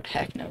Gunther, but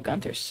heck no,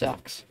 Gunther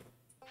sucks.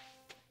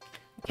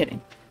 I'm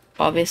kidding.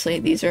 Obviously,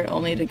 these are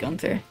only to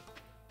Gunther.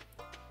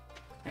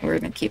 And we're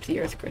gonna keep the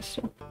earth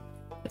crystal.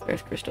 The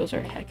earth crystals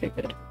are hecka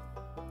good.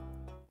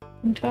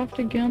 And talk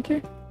to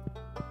Gunther.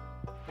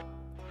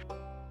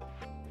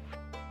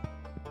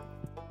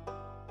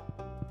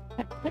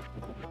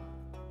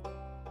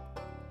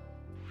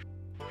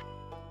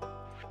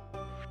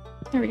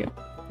 There we go.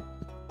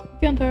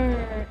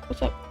 Gunther,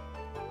 what's up?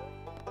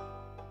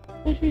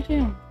 What should we see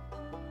him?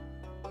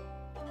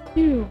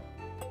 You,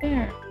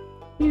 there,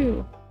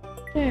 you,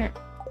 there.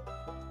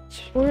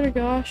 Swear to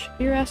gosh,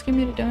 you're asking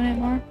me to donate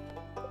more?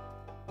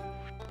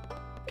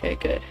 Okay,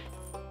 good.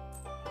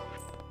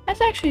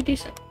 That's actually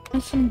decent.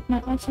 That's some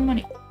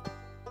money.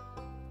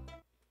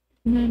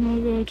 And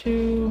then we'll go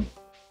to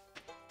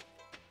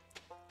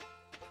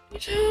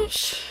his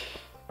house.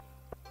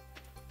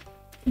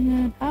 And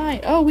then, hi.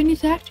 Oh, we need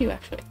to talk to you,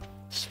 actually.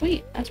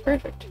 Sweet, that's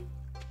perfect.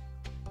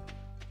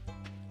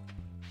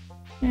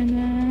 And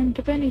then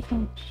the Benny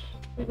comes.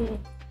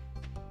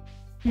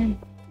 And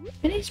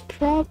Benny's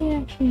probably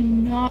actually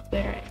not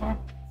there anymore.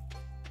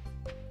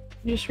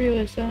 I just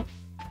realized that.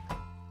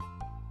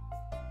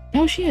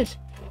 No, she is.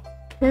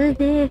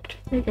 Perfect.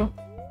 There we go.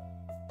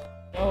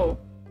 No.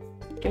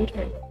 Give it to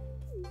her.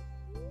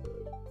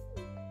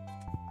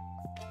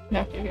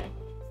 Back to you again.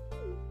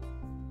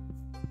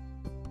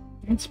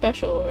 It's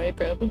special, right,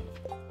 probably.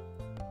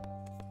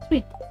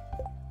 Sweet.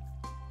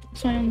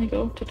 So I only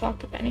go to talk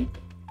to Penny.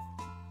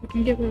 We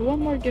can give her one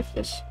more gift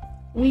this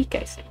week,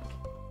 I think.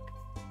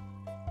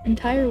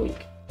 Entire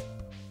week.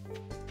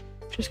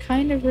 Which is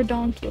kind of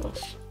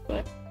redonkulous,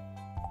 but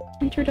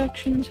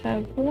introductions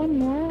have one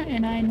more,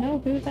 and I know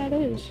who that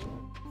is.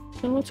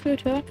 So let's go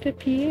talk to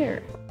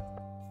Pierre.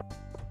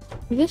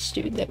 This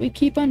dude that we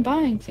keep on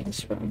buying things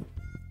from.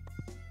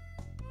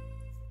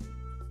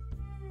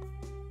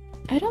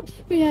 I don't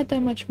think we had that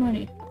much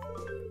money.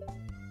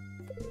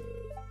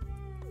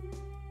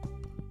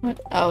 What?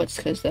 Oh, it's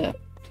because the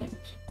things.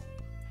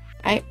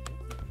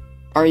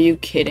 Are you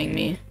kidding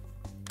me?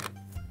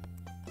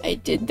 I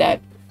did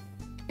that.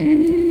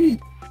 I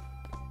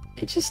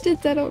just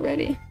did that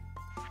already.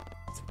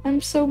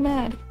 I'm so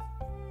mad.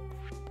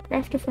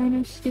 Craft a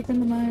furnace, deepen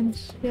the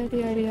mines, yada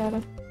yada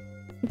yada.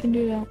 We can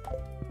do that.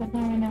 But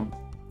not right now.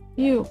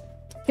 You!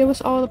 Give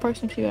us all the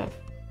parsnips you have.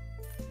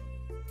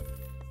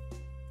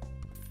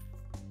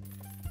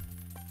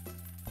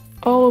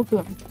 All of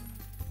them.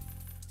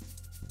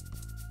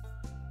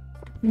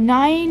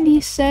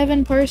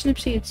 97 parsnip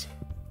seeds.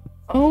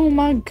 Oh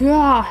my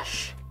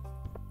gosh.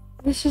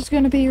 This is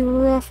gonna be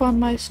rough on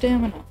my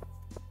stamina.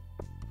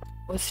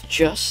 With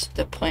just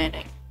the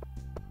planting.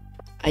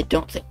 I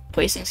don't think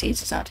placing seeds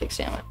does not take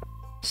stamina.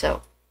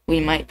 So, we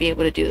might be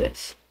able to do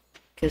this.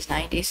 Because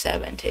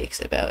 97 takes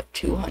about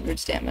 200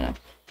 stamina.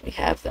 We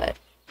have that.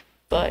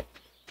 But,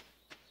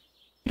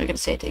 I'm gonna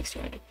say it takes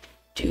 200.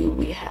 Do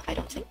we have, I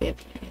don't think we have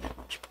nearly that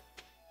much.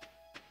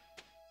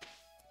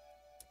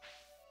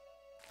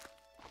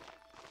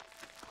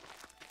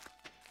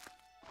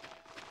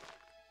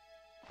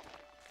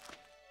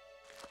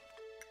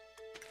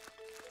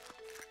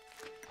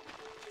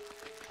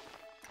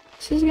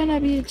 This is gonna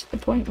be to the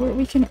point where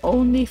we can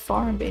only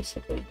farm,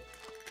 basically.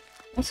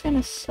 That's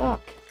gonna suck.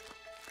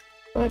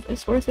 But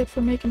it's worth it for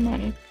making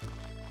money.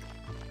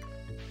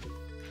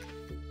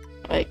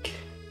 Like,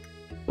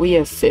 we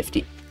have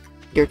 50.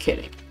 You're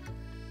kidding.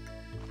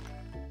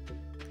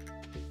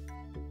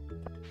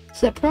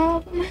 Is that a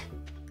problem?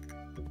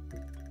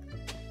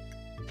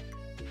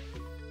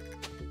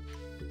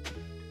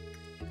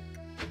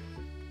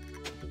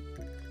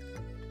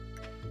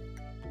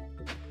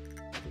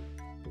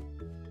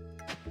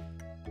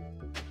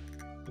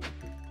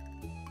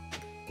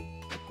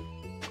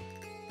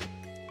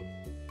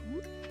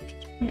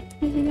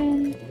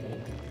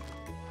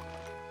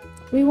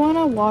 We want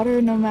to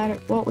water no matter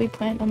what we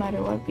plant, no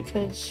matter what,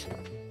 because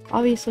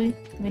obviously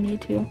we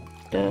need to.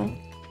 Duh.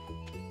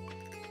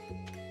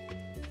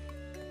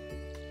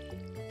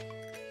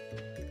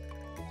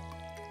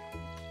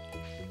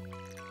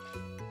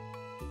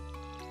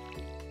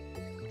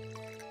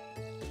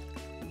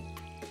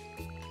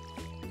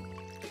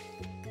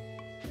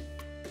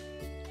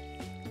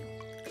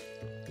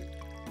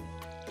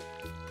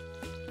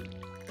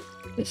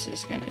 This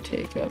is gonna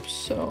take up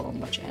so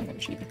much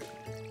energy.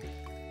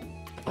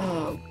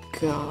 Oh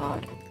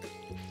god.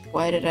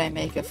 Why did I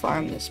make a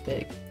farm this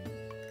big?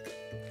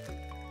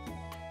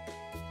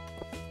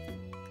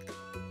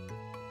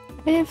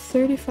 I have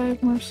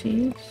 35 more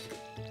seeds.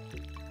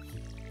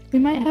 We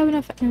might have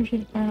enough energy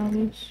to plant all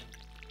these.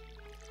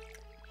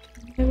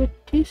 Would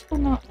these still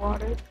not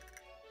watered?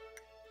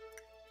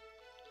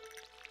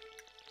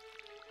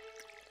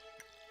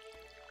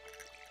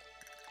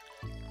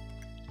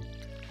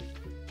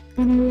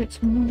 Generate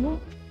some more.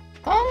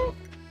 I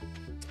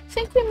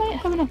think we might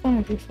have enough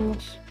energy for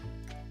this.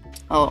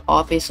 Oh,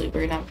 obviously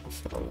we're gonna have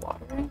enough for the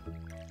watering.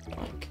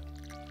 Like,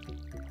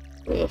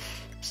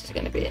 oof, this is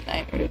gonna be a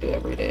nightmare to do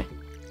every day.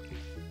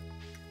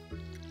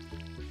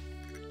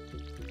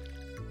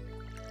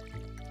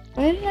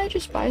 Why didn't I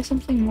just buy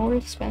something more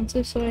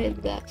expensive so I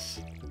had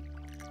less?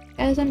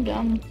 Guys, I'm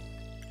dumb.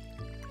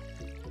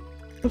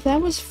 If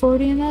that was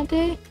 40 in that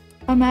day,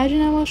 imagine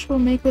how much we'll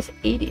make with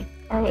 80,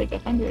 or like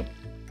 100.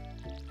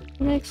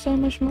 We'll make so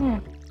much more.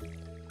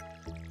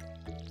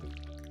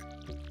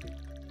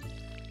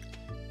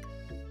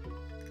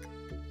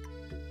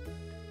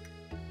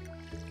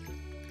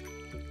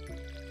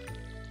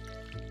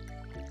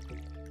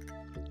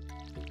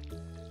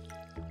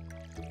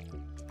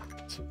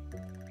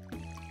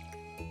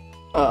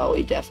 Oh,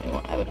 we definitely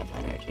won't have enough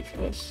energy for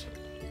this.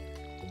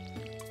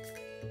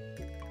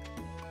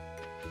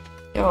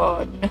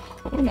 Oh no,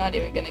 we're not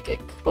even gonna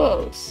get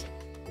close.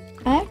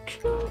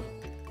 Actually,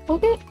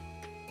 okay.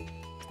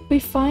 If we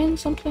find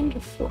something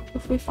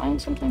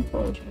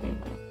foraging, we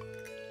might.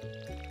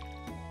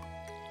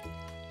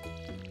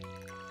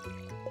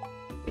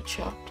 We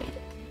chopped it.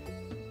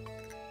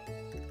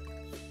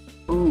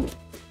 Ooh.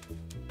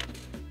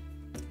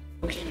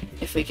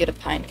 If we get a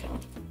pine cone.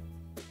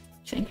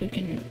 I think we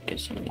can get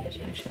some of these.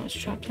 Actually, let's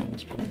chop down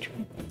this pine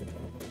tree.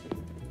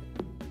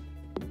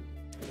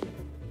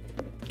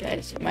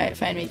 Guys, you might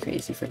find me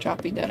crazy for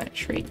chopping down a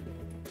tree,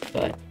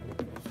 but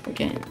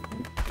again,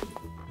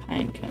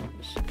 pine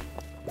cones.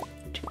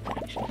 Two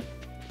actually.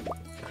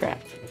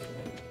 Crap.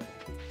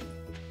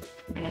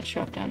 I'm gonna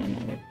chop down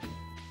another.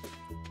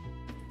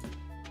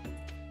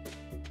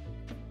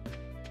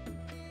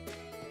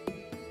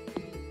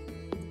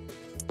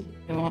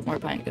 I want more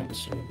pine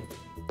cones.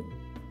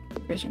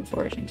 Here's some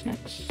foraging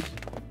snacks.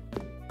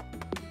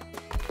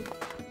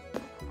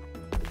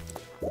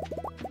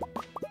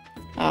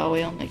 Oh,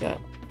 we only got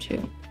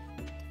 2.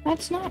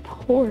 That's not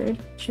horrid,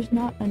 it's just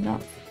not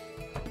enough.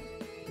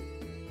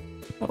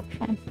 Oh,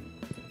 fine.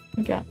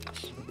 We got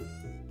this.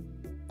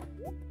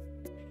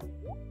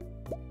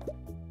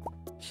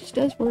 This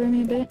does worry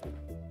me a bit.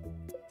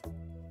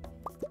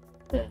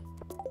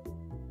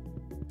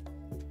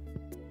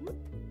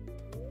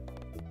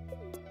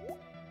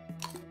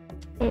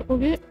 But we'll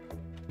get...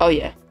 Oh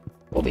yeah,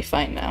 we'll be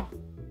fine now.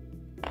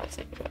 I was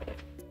thinking about it.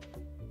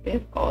 We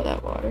have all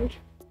that watered.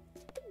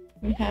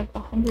 We have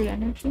 100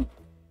 energy.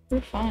 We're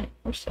fine.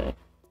 We're set.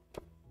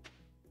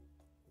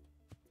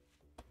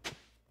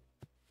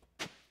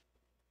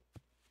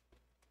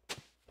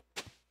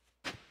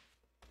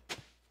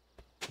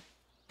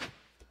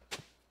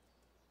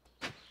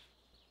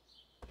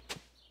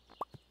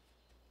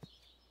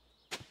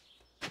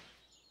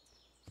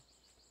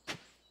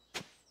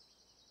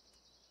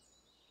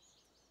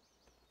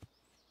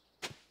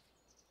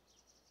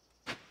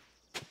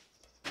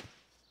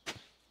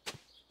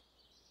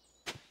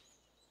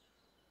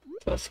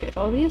 Let's get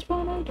all these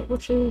watered,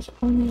 which is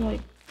only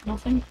like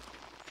nothing.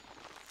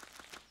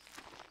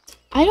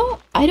 I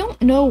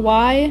don't know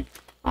why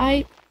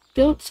I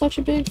built such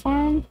a big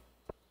farm.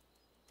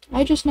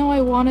 I just know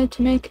I wanted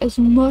to make as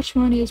much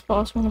money as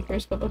possible in the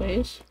first couple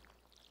days.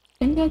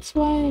 I think that's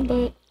why,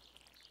 but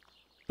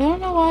I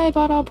don't know why I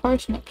bought all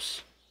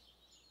parsnips.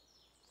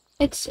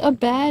 It's a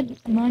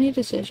bad money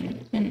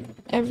decision in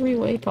every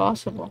way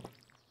possible.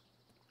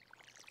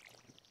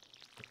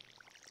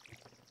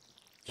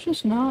 It's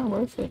just not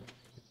worth it.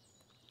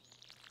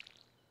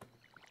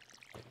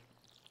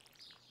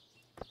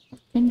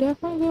 Can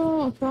definitely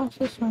go across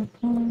this one.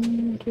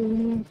 1,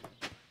 2,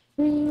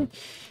 3,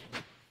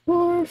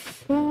 4,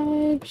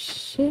 5,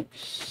 6,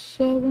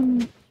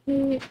 7,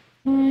 8,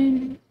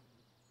 9.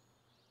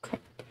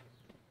 Crap.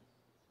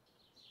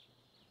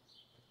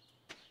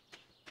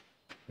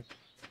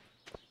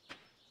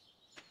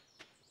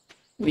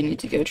 We need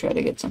to go try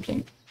to get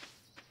something.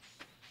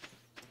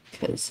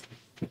 Because,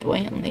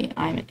 blatantly,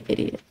 I'm an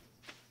idiot.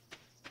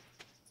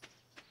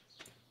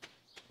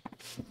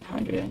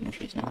 100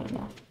 energy is not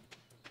enough.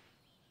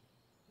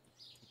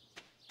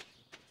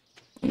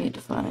 We need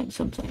to find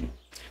something.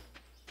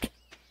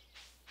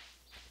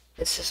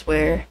 This is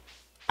where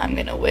I'm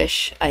gonna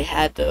wish I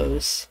had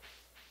those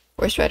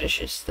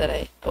horseradishes that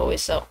I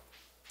always sell.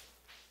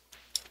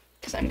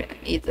 Because I'm gonna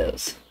need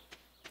those.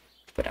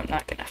 But I'm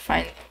not gonna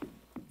find them.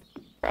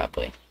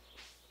 Probably.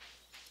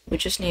 We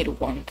just need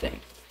one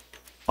thing.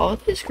 All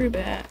of these grew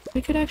bad.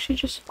 We could actually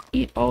just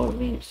eat all of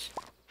these.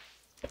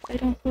 But I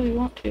don't really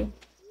want to.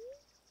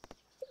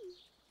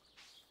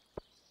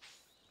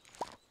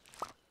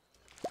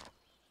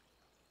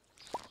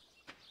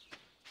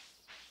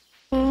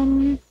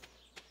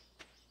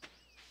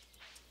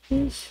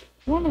 Is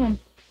one of them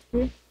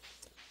here?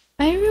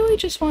 I really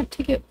just want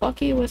to get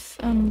lucky with,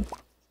 an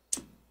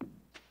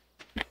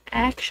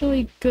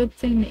actually good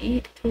thing to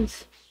eat,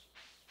 because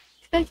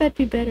I feel like that'd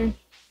be better.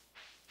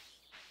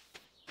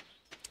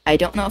 I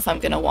don't know if I'm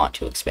gonna want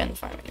to expand the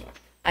farm anymore.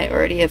 I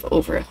already have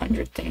over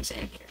 100 things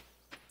in here.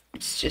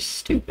 It's just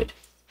stupid.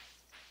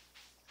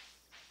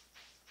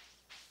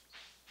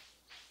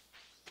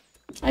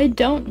 I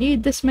don't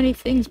need this many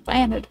things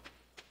planted.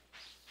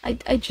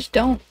 I just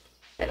don't.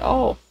 At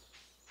all.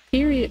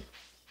 Period.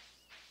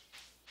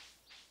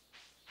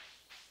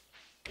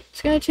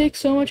 It's gonna take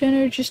so much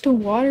energy just to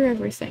water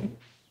everything.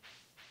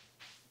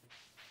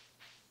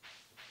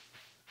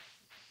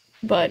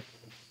 But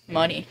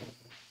money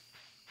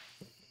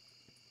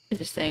is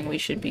this thing we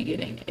should be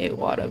getting a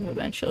lot of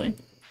eventually.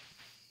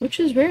 Which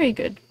is very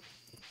good.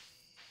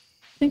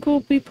 I think we'll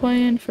be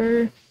playing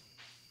for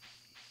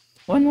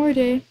one more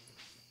day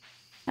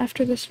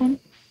after this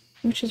one.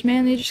 Which is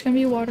mainly just gonna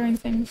be watering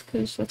things,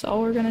 because that's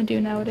all we're gonna do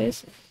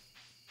nowadays.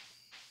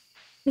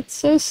 It's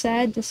so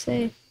sad to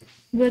say,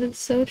 but it's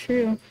so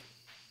true.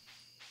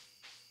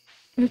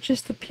 With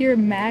just the pure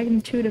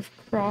magnitude of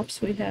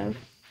crops we have.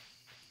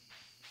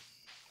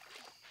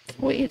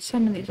 We'll eat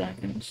some of these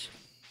onions.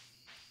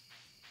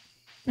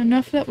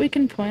 Enough that we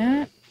can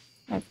plant.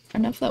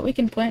 Enough that we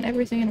can plant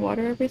everything and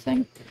water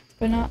everything,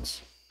 but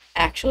not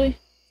actually.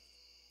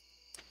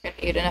 We're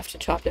gonna eat enough to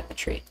chop down the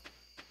tree.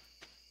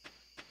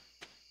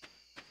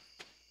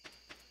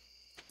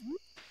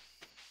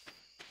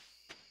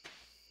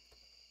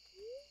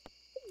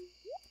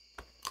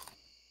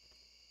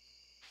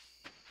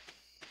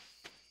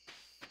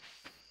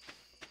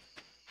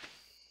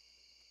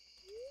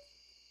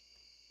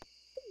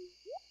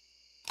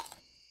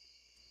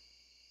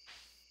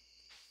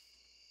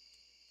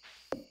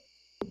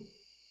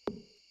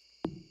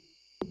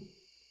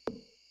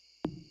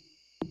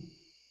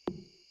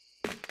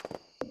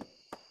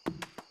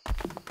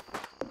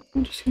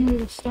 I'm just gonna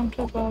leave a stumped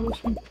up all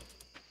this one.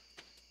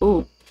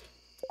 Ooh.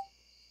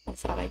 I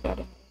thought I got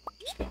it.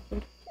 Just got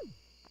rid.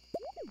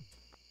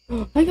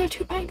 Oh, I got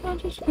 2 pine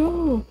cones, let's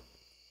go!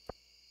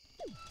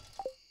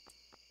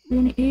 We're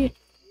gonna eat.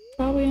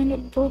 Probably end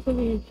up both of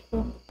these,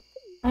 but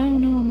I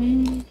don't know,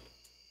 man.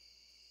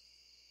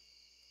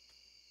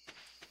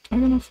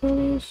 I'm gonna throw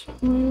these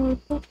really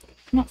quick.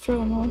 Not throw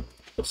them all,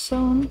 but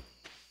sell them.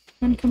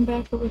 Then come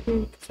back over here,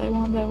 because I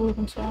want that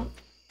woven sap.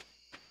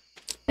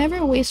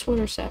 Never waste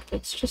water sap,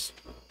 it's just,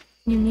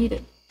 you need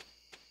it.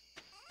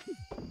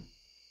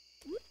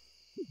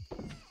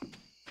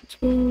 Let's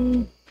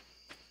go.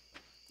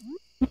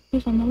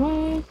 He's on the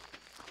way.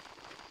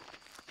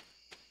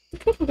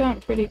 could have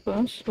gotten pretty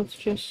close. Let's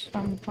just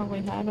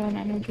probably have an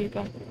energy,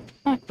 but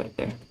not quite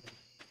there.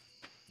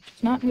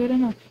 It's not good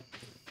enough.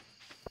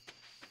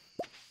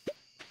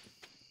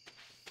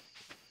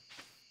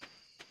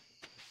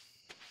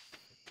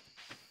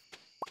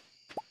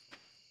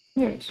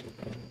 There it is.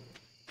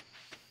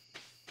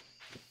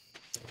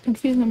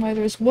 Confusing why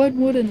there's one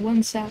wood and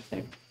one sap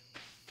there.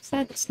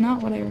 That's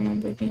not what I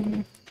remember being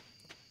there.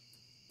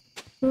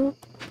 Boop,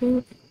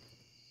 boop.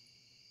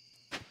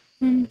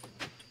 1,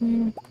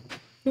 2,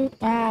 boop.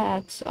 Ah,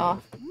 that's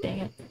off. Dang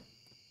it.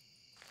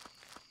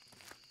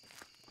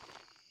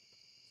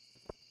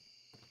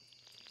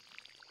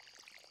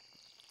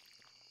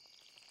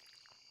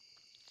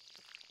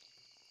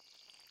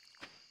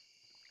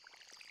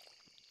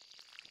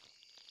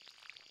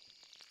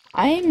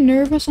 I am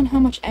nervous on how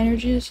much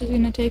energy this is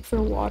going to take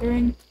for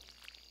watering.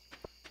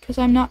 Because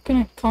I'm not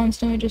going to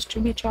constantly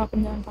just be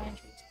chopping down pine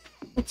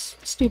trees. That's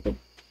stupid.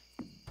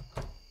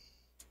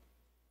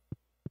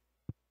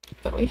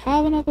 But we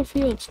have another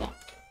field now.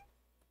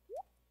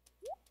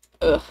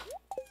 Ugh.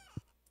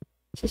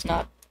 This is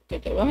not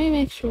good. Let me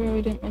make sure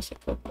we didn't miss a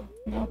coupon.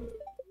 No.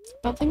 I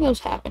don't think those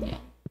happened yet.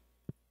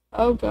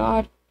 Oh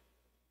god.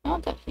 I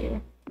want that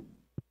here.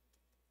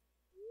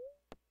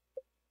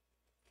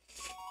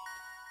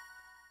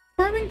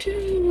 Farming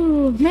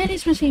 2!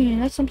 Manny's machine!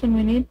 That's something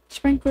we need.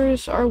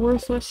 Sprinklers are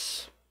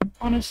worthless,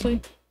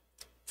 honestly.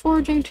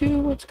 Foraging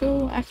 2, let's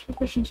go. Axe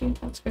proficiency,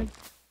 that's good.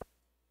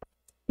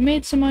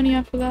 Made some money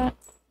after that.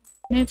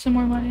 Made some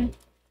more money.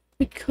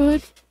 We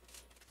could...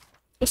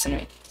 Listen to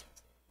me.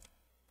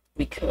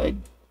 We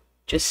could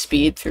just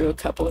speed through a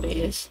couple of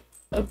days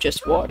of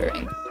just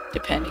watering,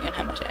 depending on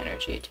how much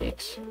energy it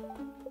takes.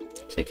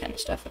 So kind of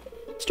stuff.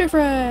 Stir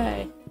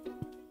fry!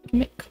 Can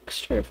make cook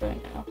stir fry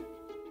now.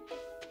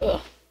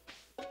 Ugh.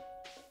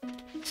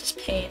 This is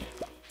pain.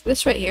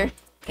 This right here,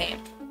 pain.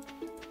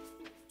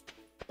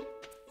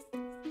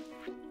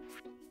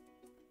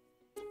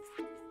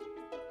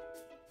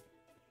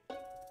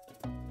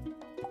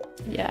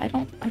 Yeah,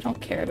 I don't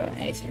care about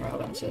anything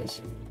Robin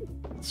says.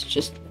 It's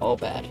just all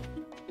bad.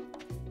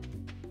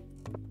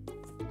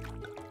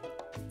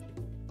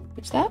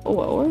 Is that a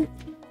lower?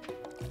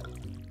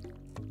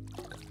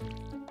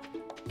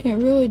 It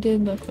really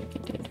did look like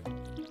it did.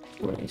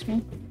 Worries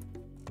me.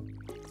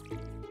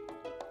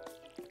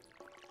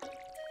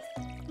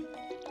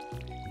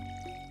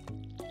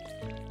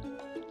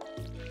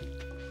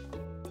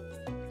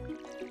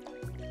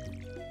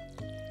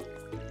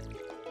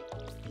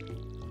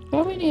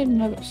 Probably need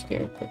another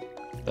scarecrow,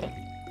 but...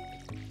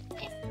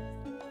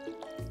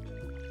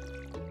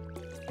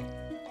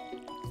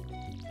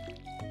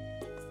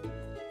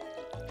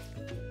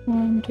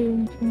 One,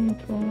 2, 3,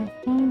 4,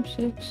 5,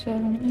 6,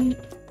 7, 8.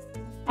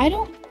 I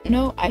don't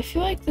know. I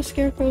feel like the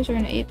scarecrows are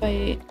an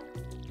 8x8.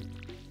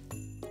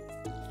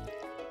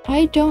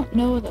 I don't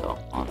know though,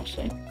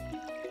 honestly.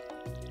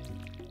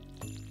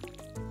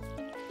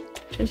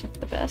 Which isn't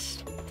the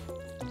best.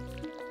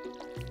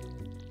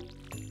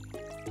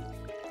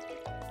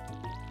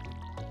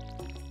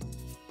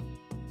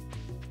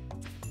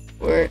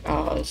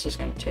 Oh, this is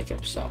gonna take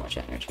up so much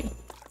energy.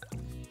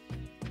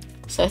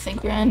 So I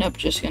think we're gonna end up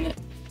just gonna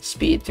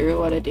speed through a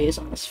lot of days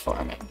on this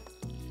farming.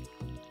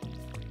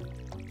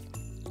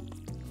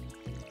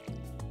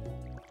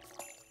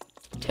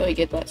 Until we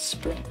get that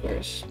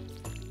sprinklers.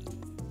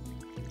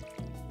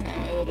 And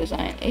then we will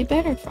design a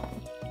better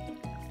farm.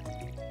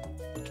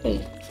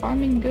 Because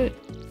farming good.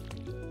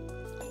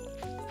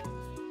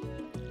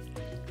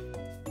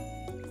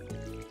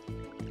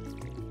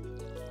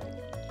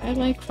 I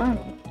like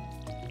farming.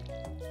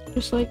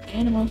 Just like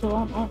animals a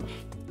lot more.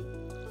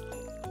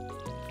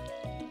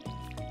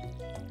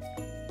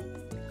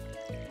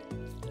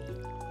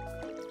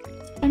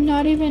 I'm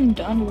not even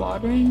done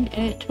watering,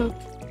 and it took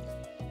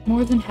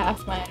more than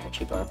half my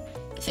energy bar.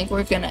 I think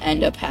we're gonna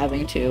end up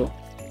having to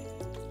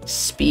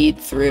speed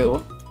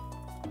through.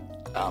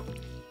 Dang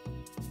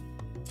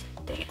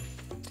it.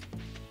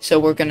 So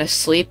we're gonna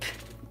sleep,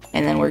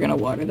 and then we're gonna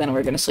water, then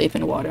we're gonna sleep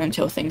and water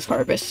until things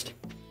harvest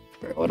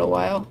for a little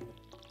while.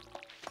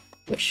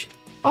 Which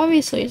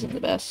obviously isn't the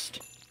best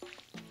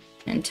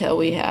until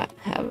we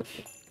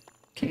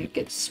can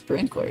get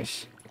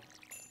sprinklers.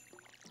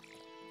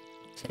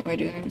 So we're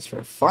doing this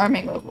for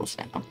farming levels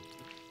now,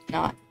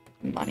 not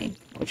money,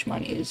 which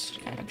money is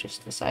kind of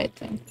just the side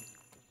thing.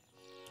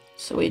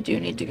 So we do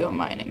need to go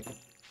mining,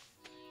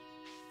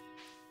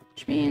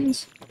 which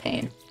means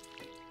pain.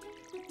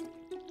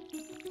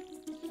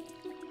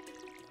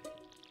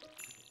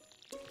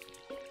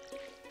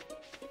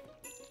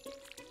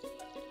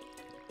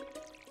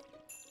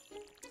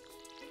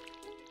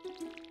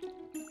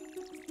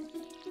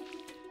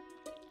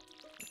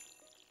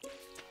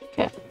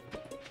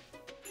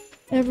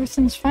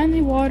 Everything's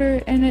finally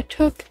watered, and it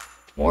took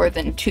more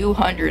than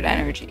 200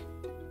 energy.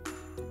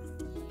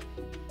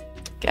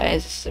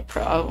 Guys, this is a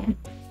problem.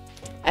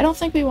 I don't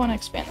think we want to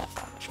expand that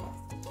far much more.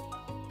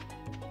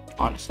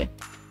 Honestly.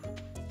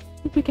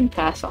 I think we can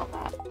pass on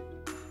that.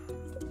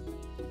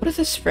 What do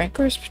the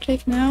sprinklers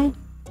take now?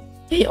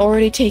 They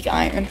already take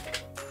iron.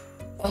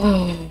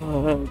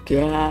 Oh,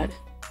 God.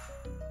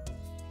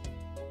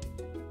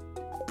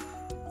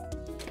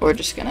 We're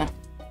just gonna...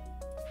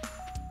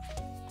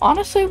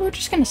 Honestly, we're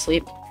just gonna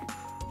sleep.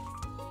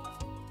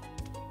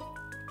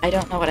 I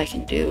don't know what I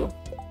can do.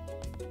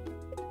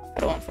 I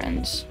don't want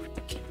friends. I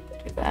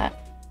can't do that.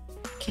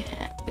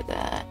 Can't do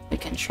that. We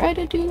can try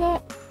to do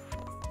that.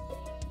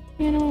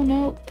 You know,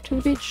 no. To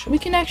the beach. We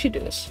can actually do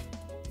this.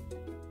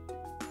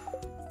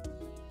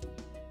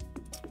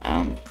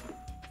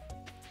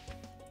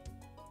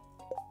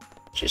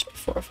 Just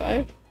before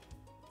 5.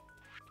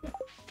 We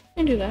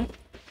can do that.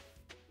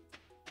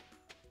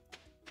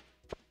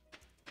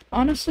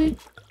 Honestly,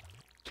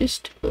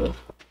 just,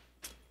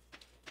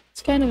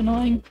 it's kind of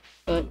annoying,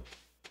 but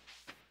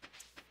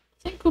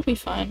I think we'll be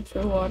fine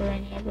for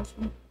watering and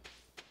everything.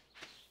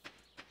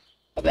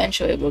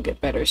 Eventually we'll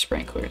get better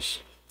sprinklers.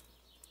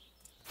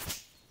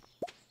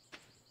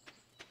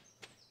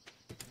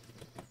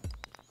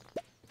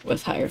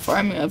 With higher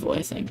farming level,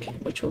 I think,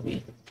 which will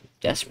be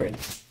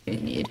desperate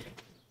in need.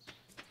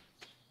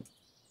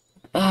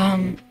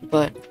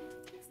 But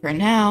for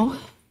now,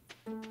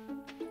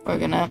 we're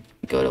gonna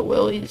go to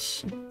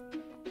Willie's,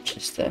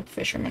 just the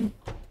fisherman,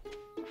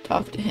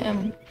 talk to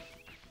him,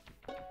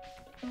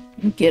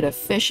 get a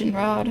fishing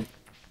rod,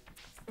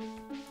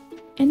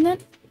 and then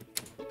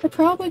we're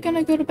probably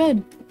gonna go to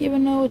bed,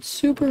 even though it's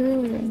super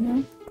early right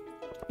now,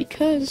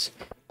 because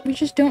we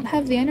just don't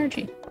have the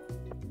energy.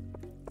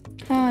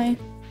 Hi.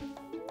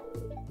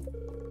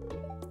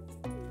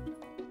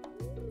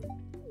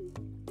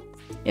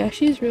 Yeah,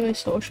 she's really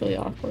socially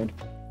awkward,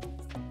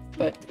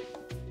 but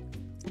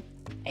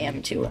I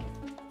am too,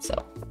 so.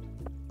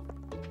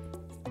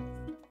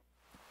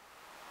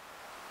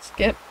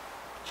 Skip.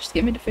 Just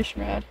give me the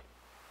fishing rod.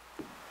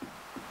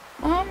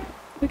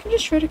 We can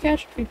just try to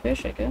catch a few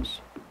fish, I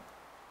guess.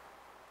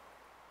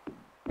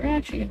 We're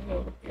actually gonna go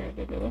over here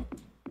to do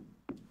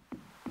it.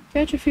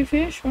 Catch a few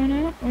fish, why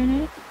not? Why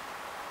not?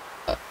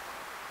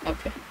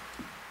 Okay.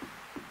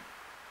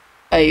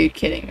 Are you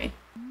kidding me?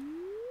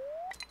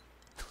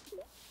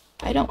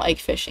 I don't like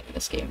fishing in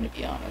this game, to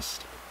be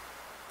honest.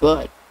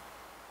 But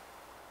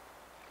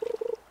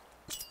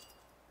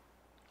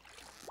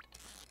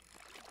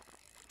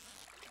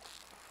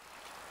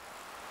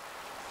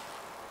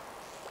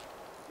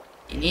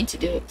you need to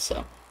do it,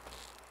 so.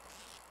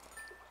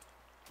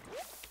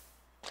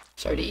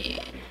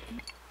 Sardine.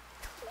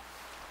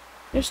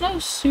 There's no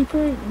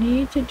super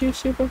need to do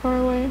super far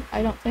away,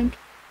 I don't think.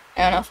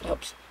 I don't know if it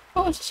helps.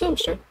 Oh, it's a silver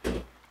star.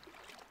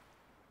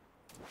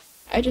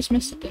 I just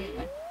missed it, didn't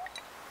I?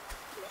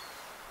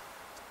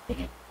 Dang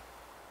it.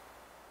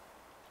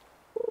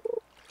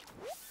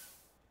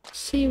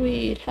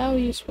 Seaweed, how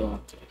useful.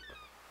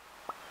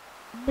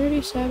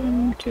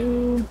 37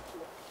 to...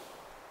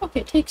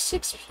 Okay, it takes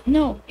 6...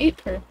 No, 8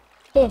 per.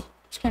 Oh,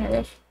 it's kind of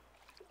rough.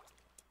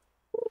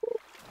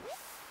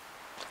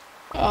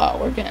 Oh,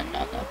 we're getting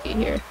unlucky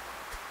here.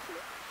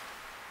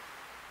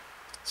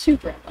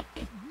 Super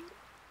unlucky.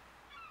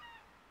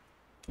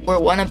 We're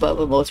 1 above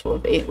a multiple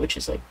of 8, which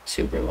is like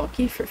super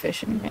lucky for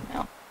fishing right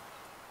now.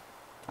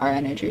 Our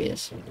energy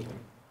is.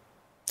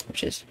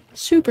 Which is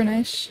super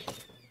nice.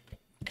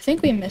 I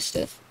think we missed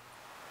it.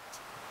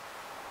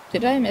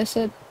 Did I miss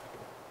it?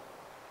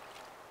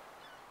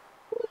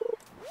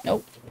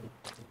 Nope.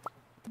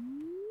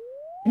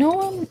 No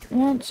one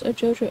wants a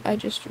JoJo. I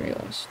just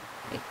realized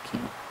I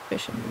can't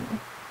fish anymore.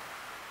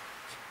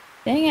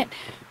 Dang it.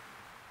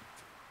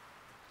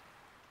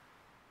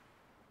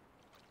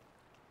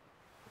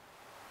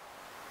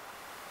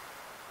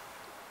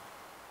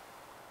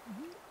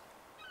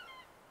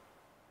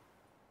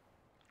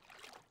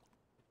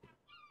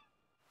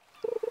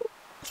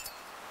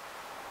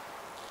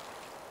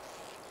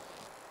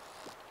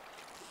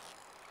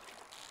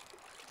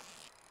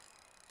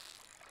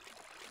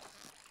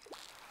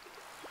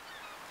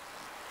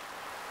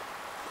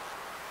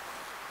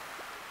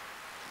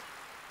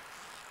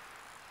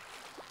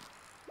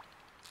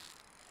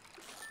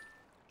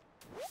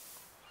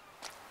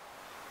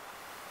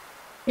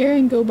 Here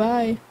and go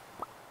by.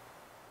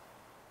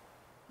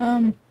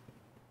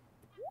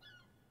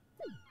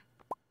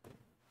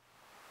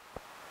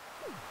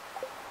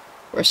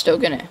 We're still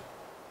gonna.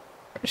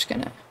 We're just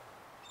gonna.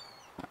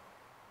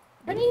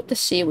 We're gonna eat the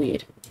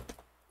seaweed.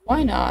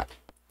 Why not?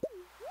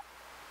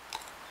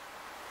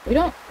 We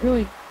don't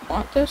really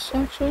want this,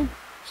 actually.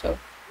 So,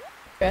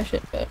 trash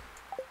it, but.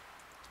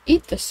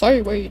 Eat the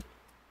seaweed.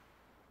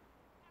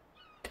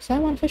 Because I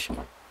want to fish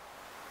more.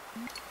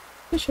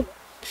 Fish it.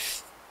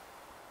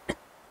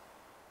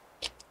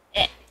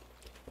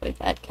 Really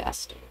bad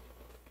cast.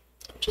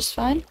 Which is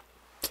fine.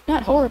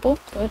 Not horrible,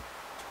 but.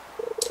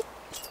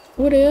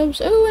 What is?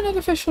 Oh,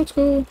 another fish, let's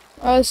go.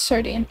 It's a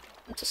sardine.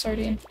 It's a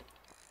sardine.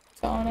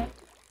 Fell on it.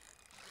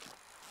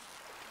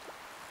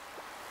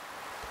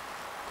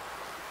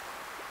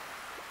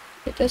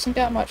 It doesn't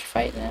got much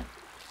fight in it.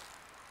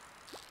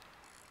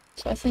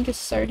 So I think it's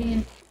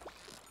sardine.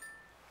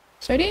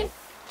 Sardine?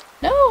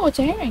 No, it's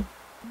a herring.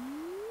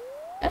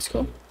 That's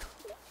cool.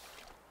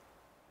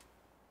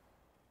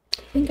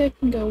 I think I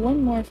can go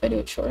one more if I do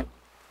it short.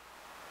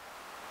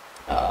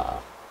 Oh,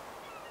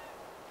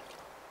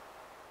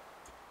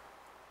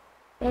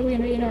 thought we were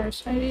gonna be in our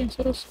society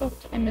instead of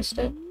stuff. I missed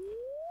it.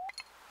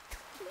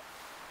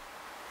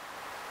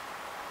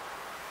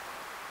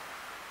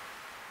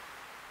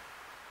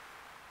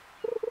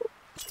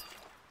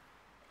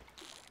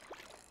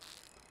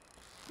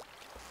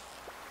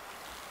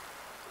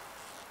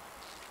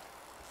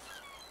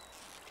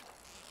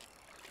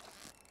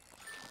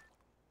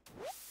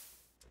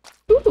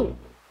 Ooh,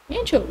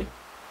 anchovy.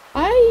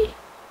 I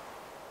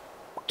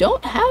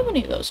don't have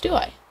any of those, do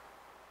I?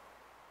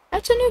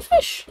 That's a new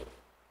fish.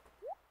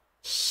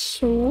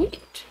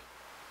 Sweet.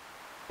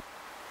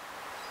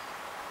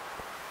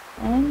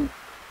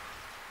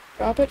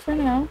 Drop it for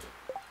now.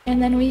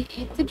 And then we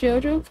eat the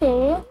Jojo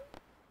Cola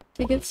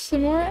to get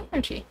some more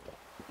energy.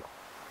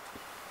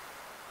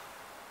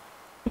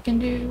 We can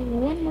do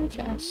one more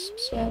cast.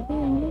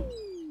 7.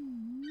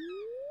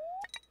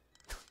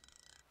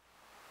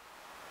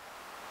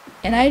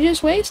 And I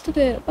just wasted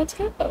it. Let's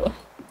go.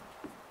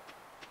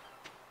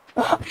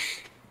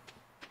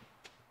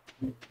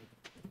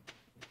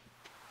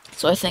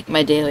 So I think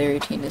my daily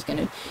routine is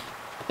gonna be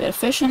a bit of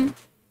fishing,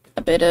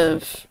 a bit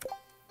of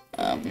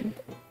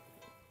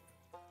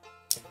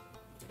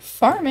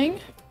farming.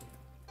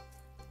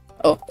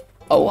 Oh,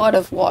 a lot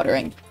of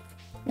watering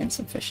and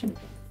some fishing.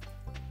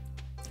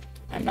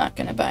 I'm not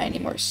gonna buy any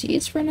more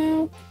seeds for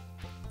now.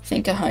 I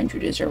think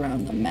 100 is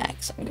around the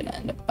max I'm gonna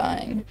end up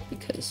buying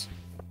because,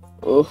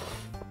 oh,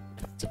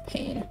 it's a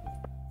pain.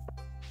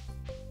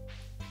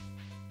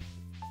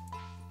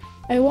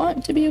 I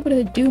want to be able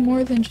to do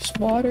more than just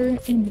water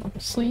and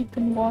sleep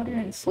and water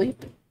and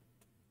sleep.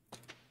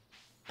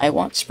 I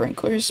want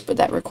sprinklers, but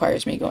that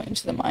requires me going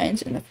to the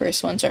mines, and the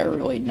first ones are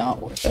really not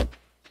worth it.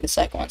 The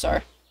second ones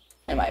are,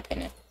 in my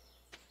opinion.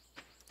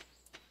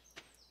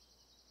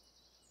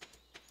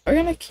 We're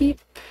gonna keep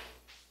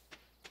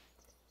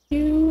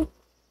you,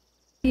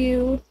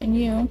 and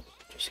you.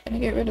 Just gonna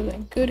get rid of the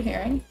good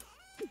herring,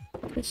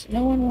 because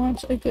no one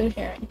wants a good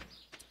herring.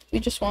 We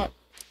just want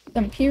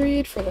them,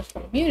 period, for the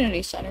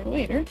community center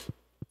later,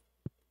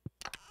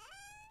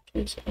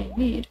 which is a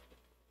need.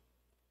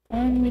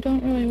 We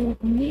don't really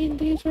need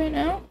these right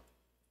now,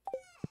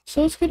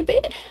 so let's go to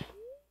bed.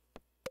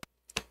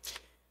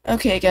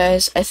 Okay,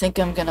 guys, I think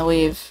I'm gonna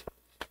leave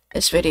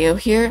this video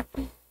here.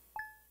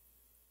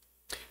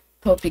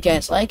 Hope you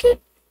guys liked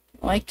it.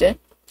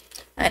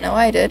 I know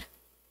I did.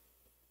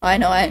 I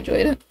know I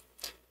enjoyed it.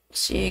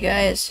 See you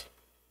guys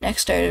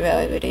next Stardew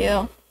Valley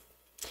video.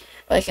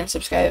 Like and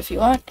subscribe if you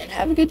want, and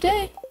have a good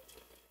day.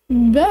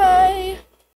 Bye!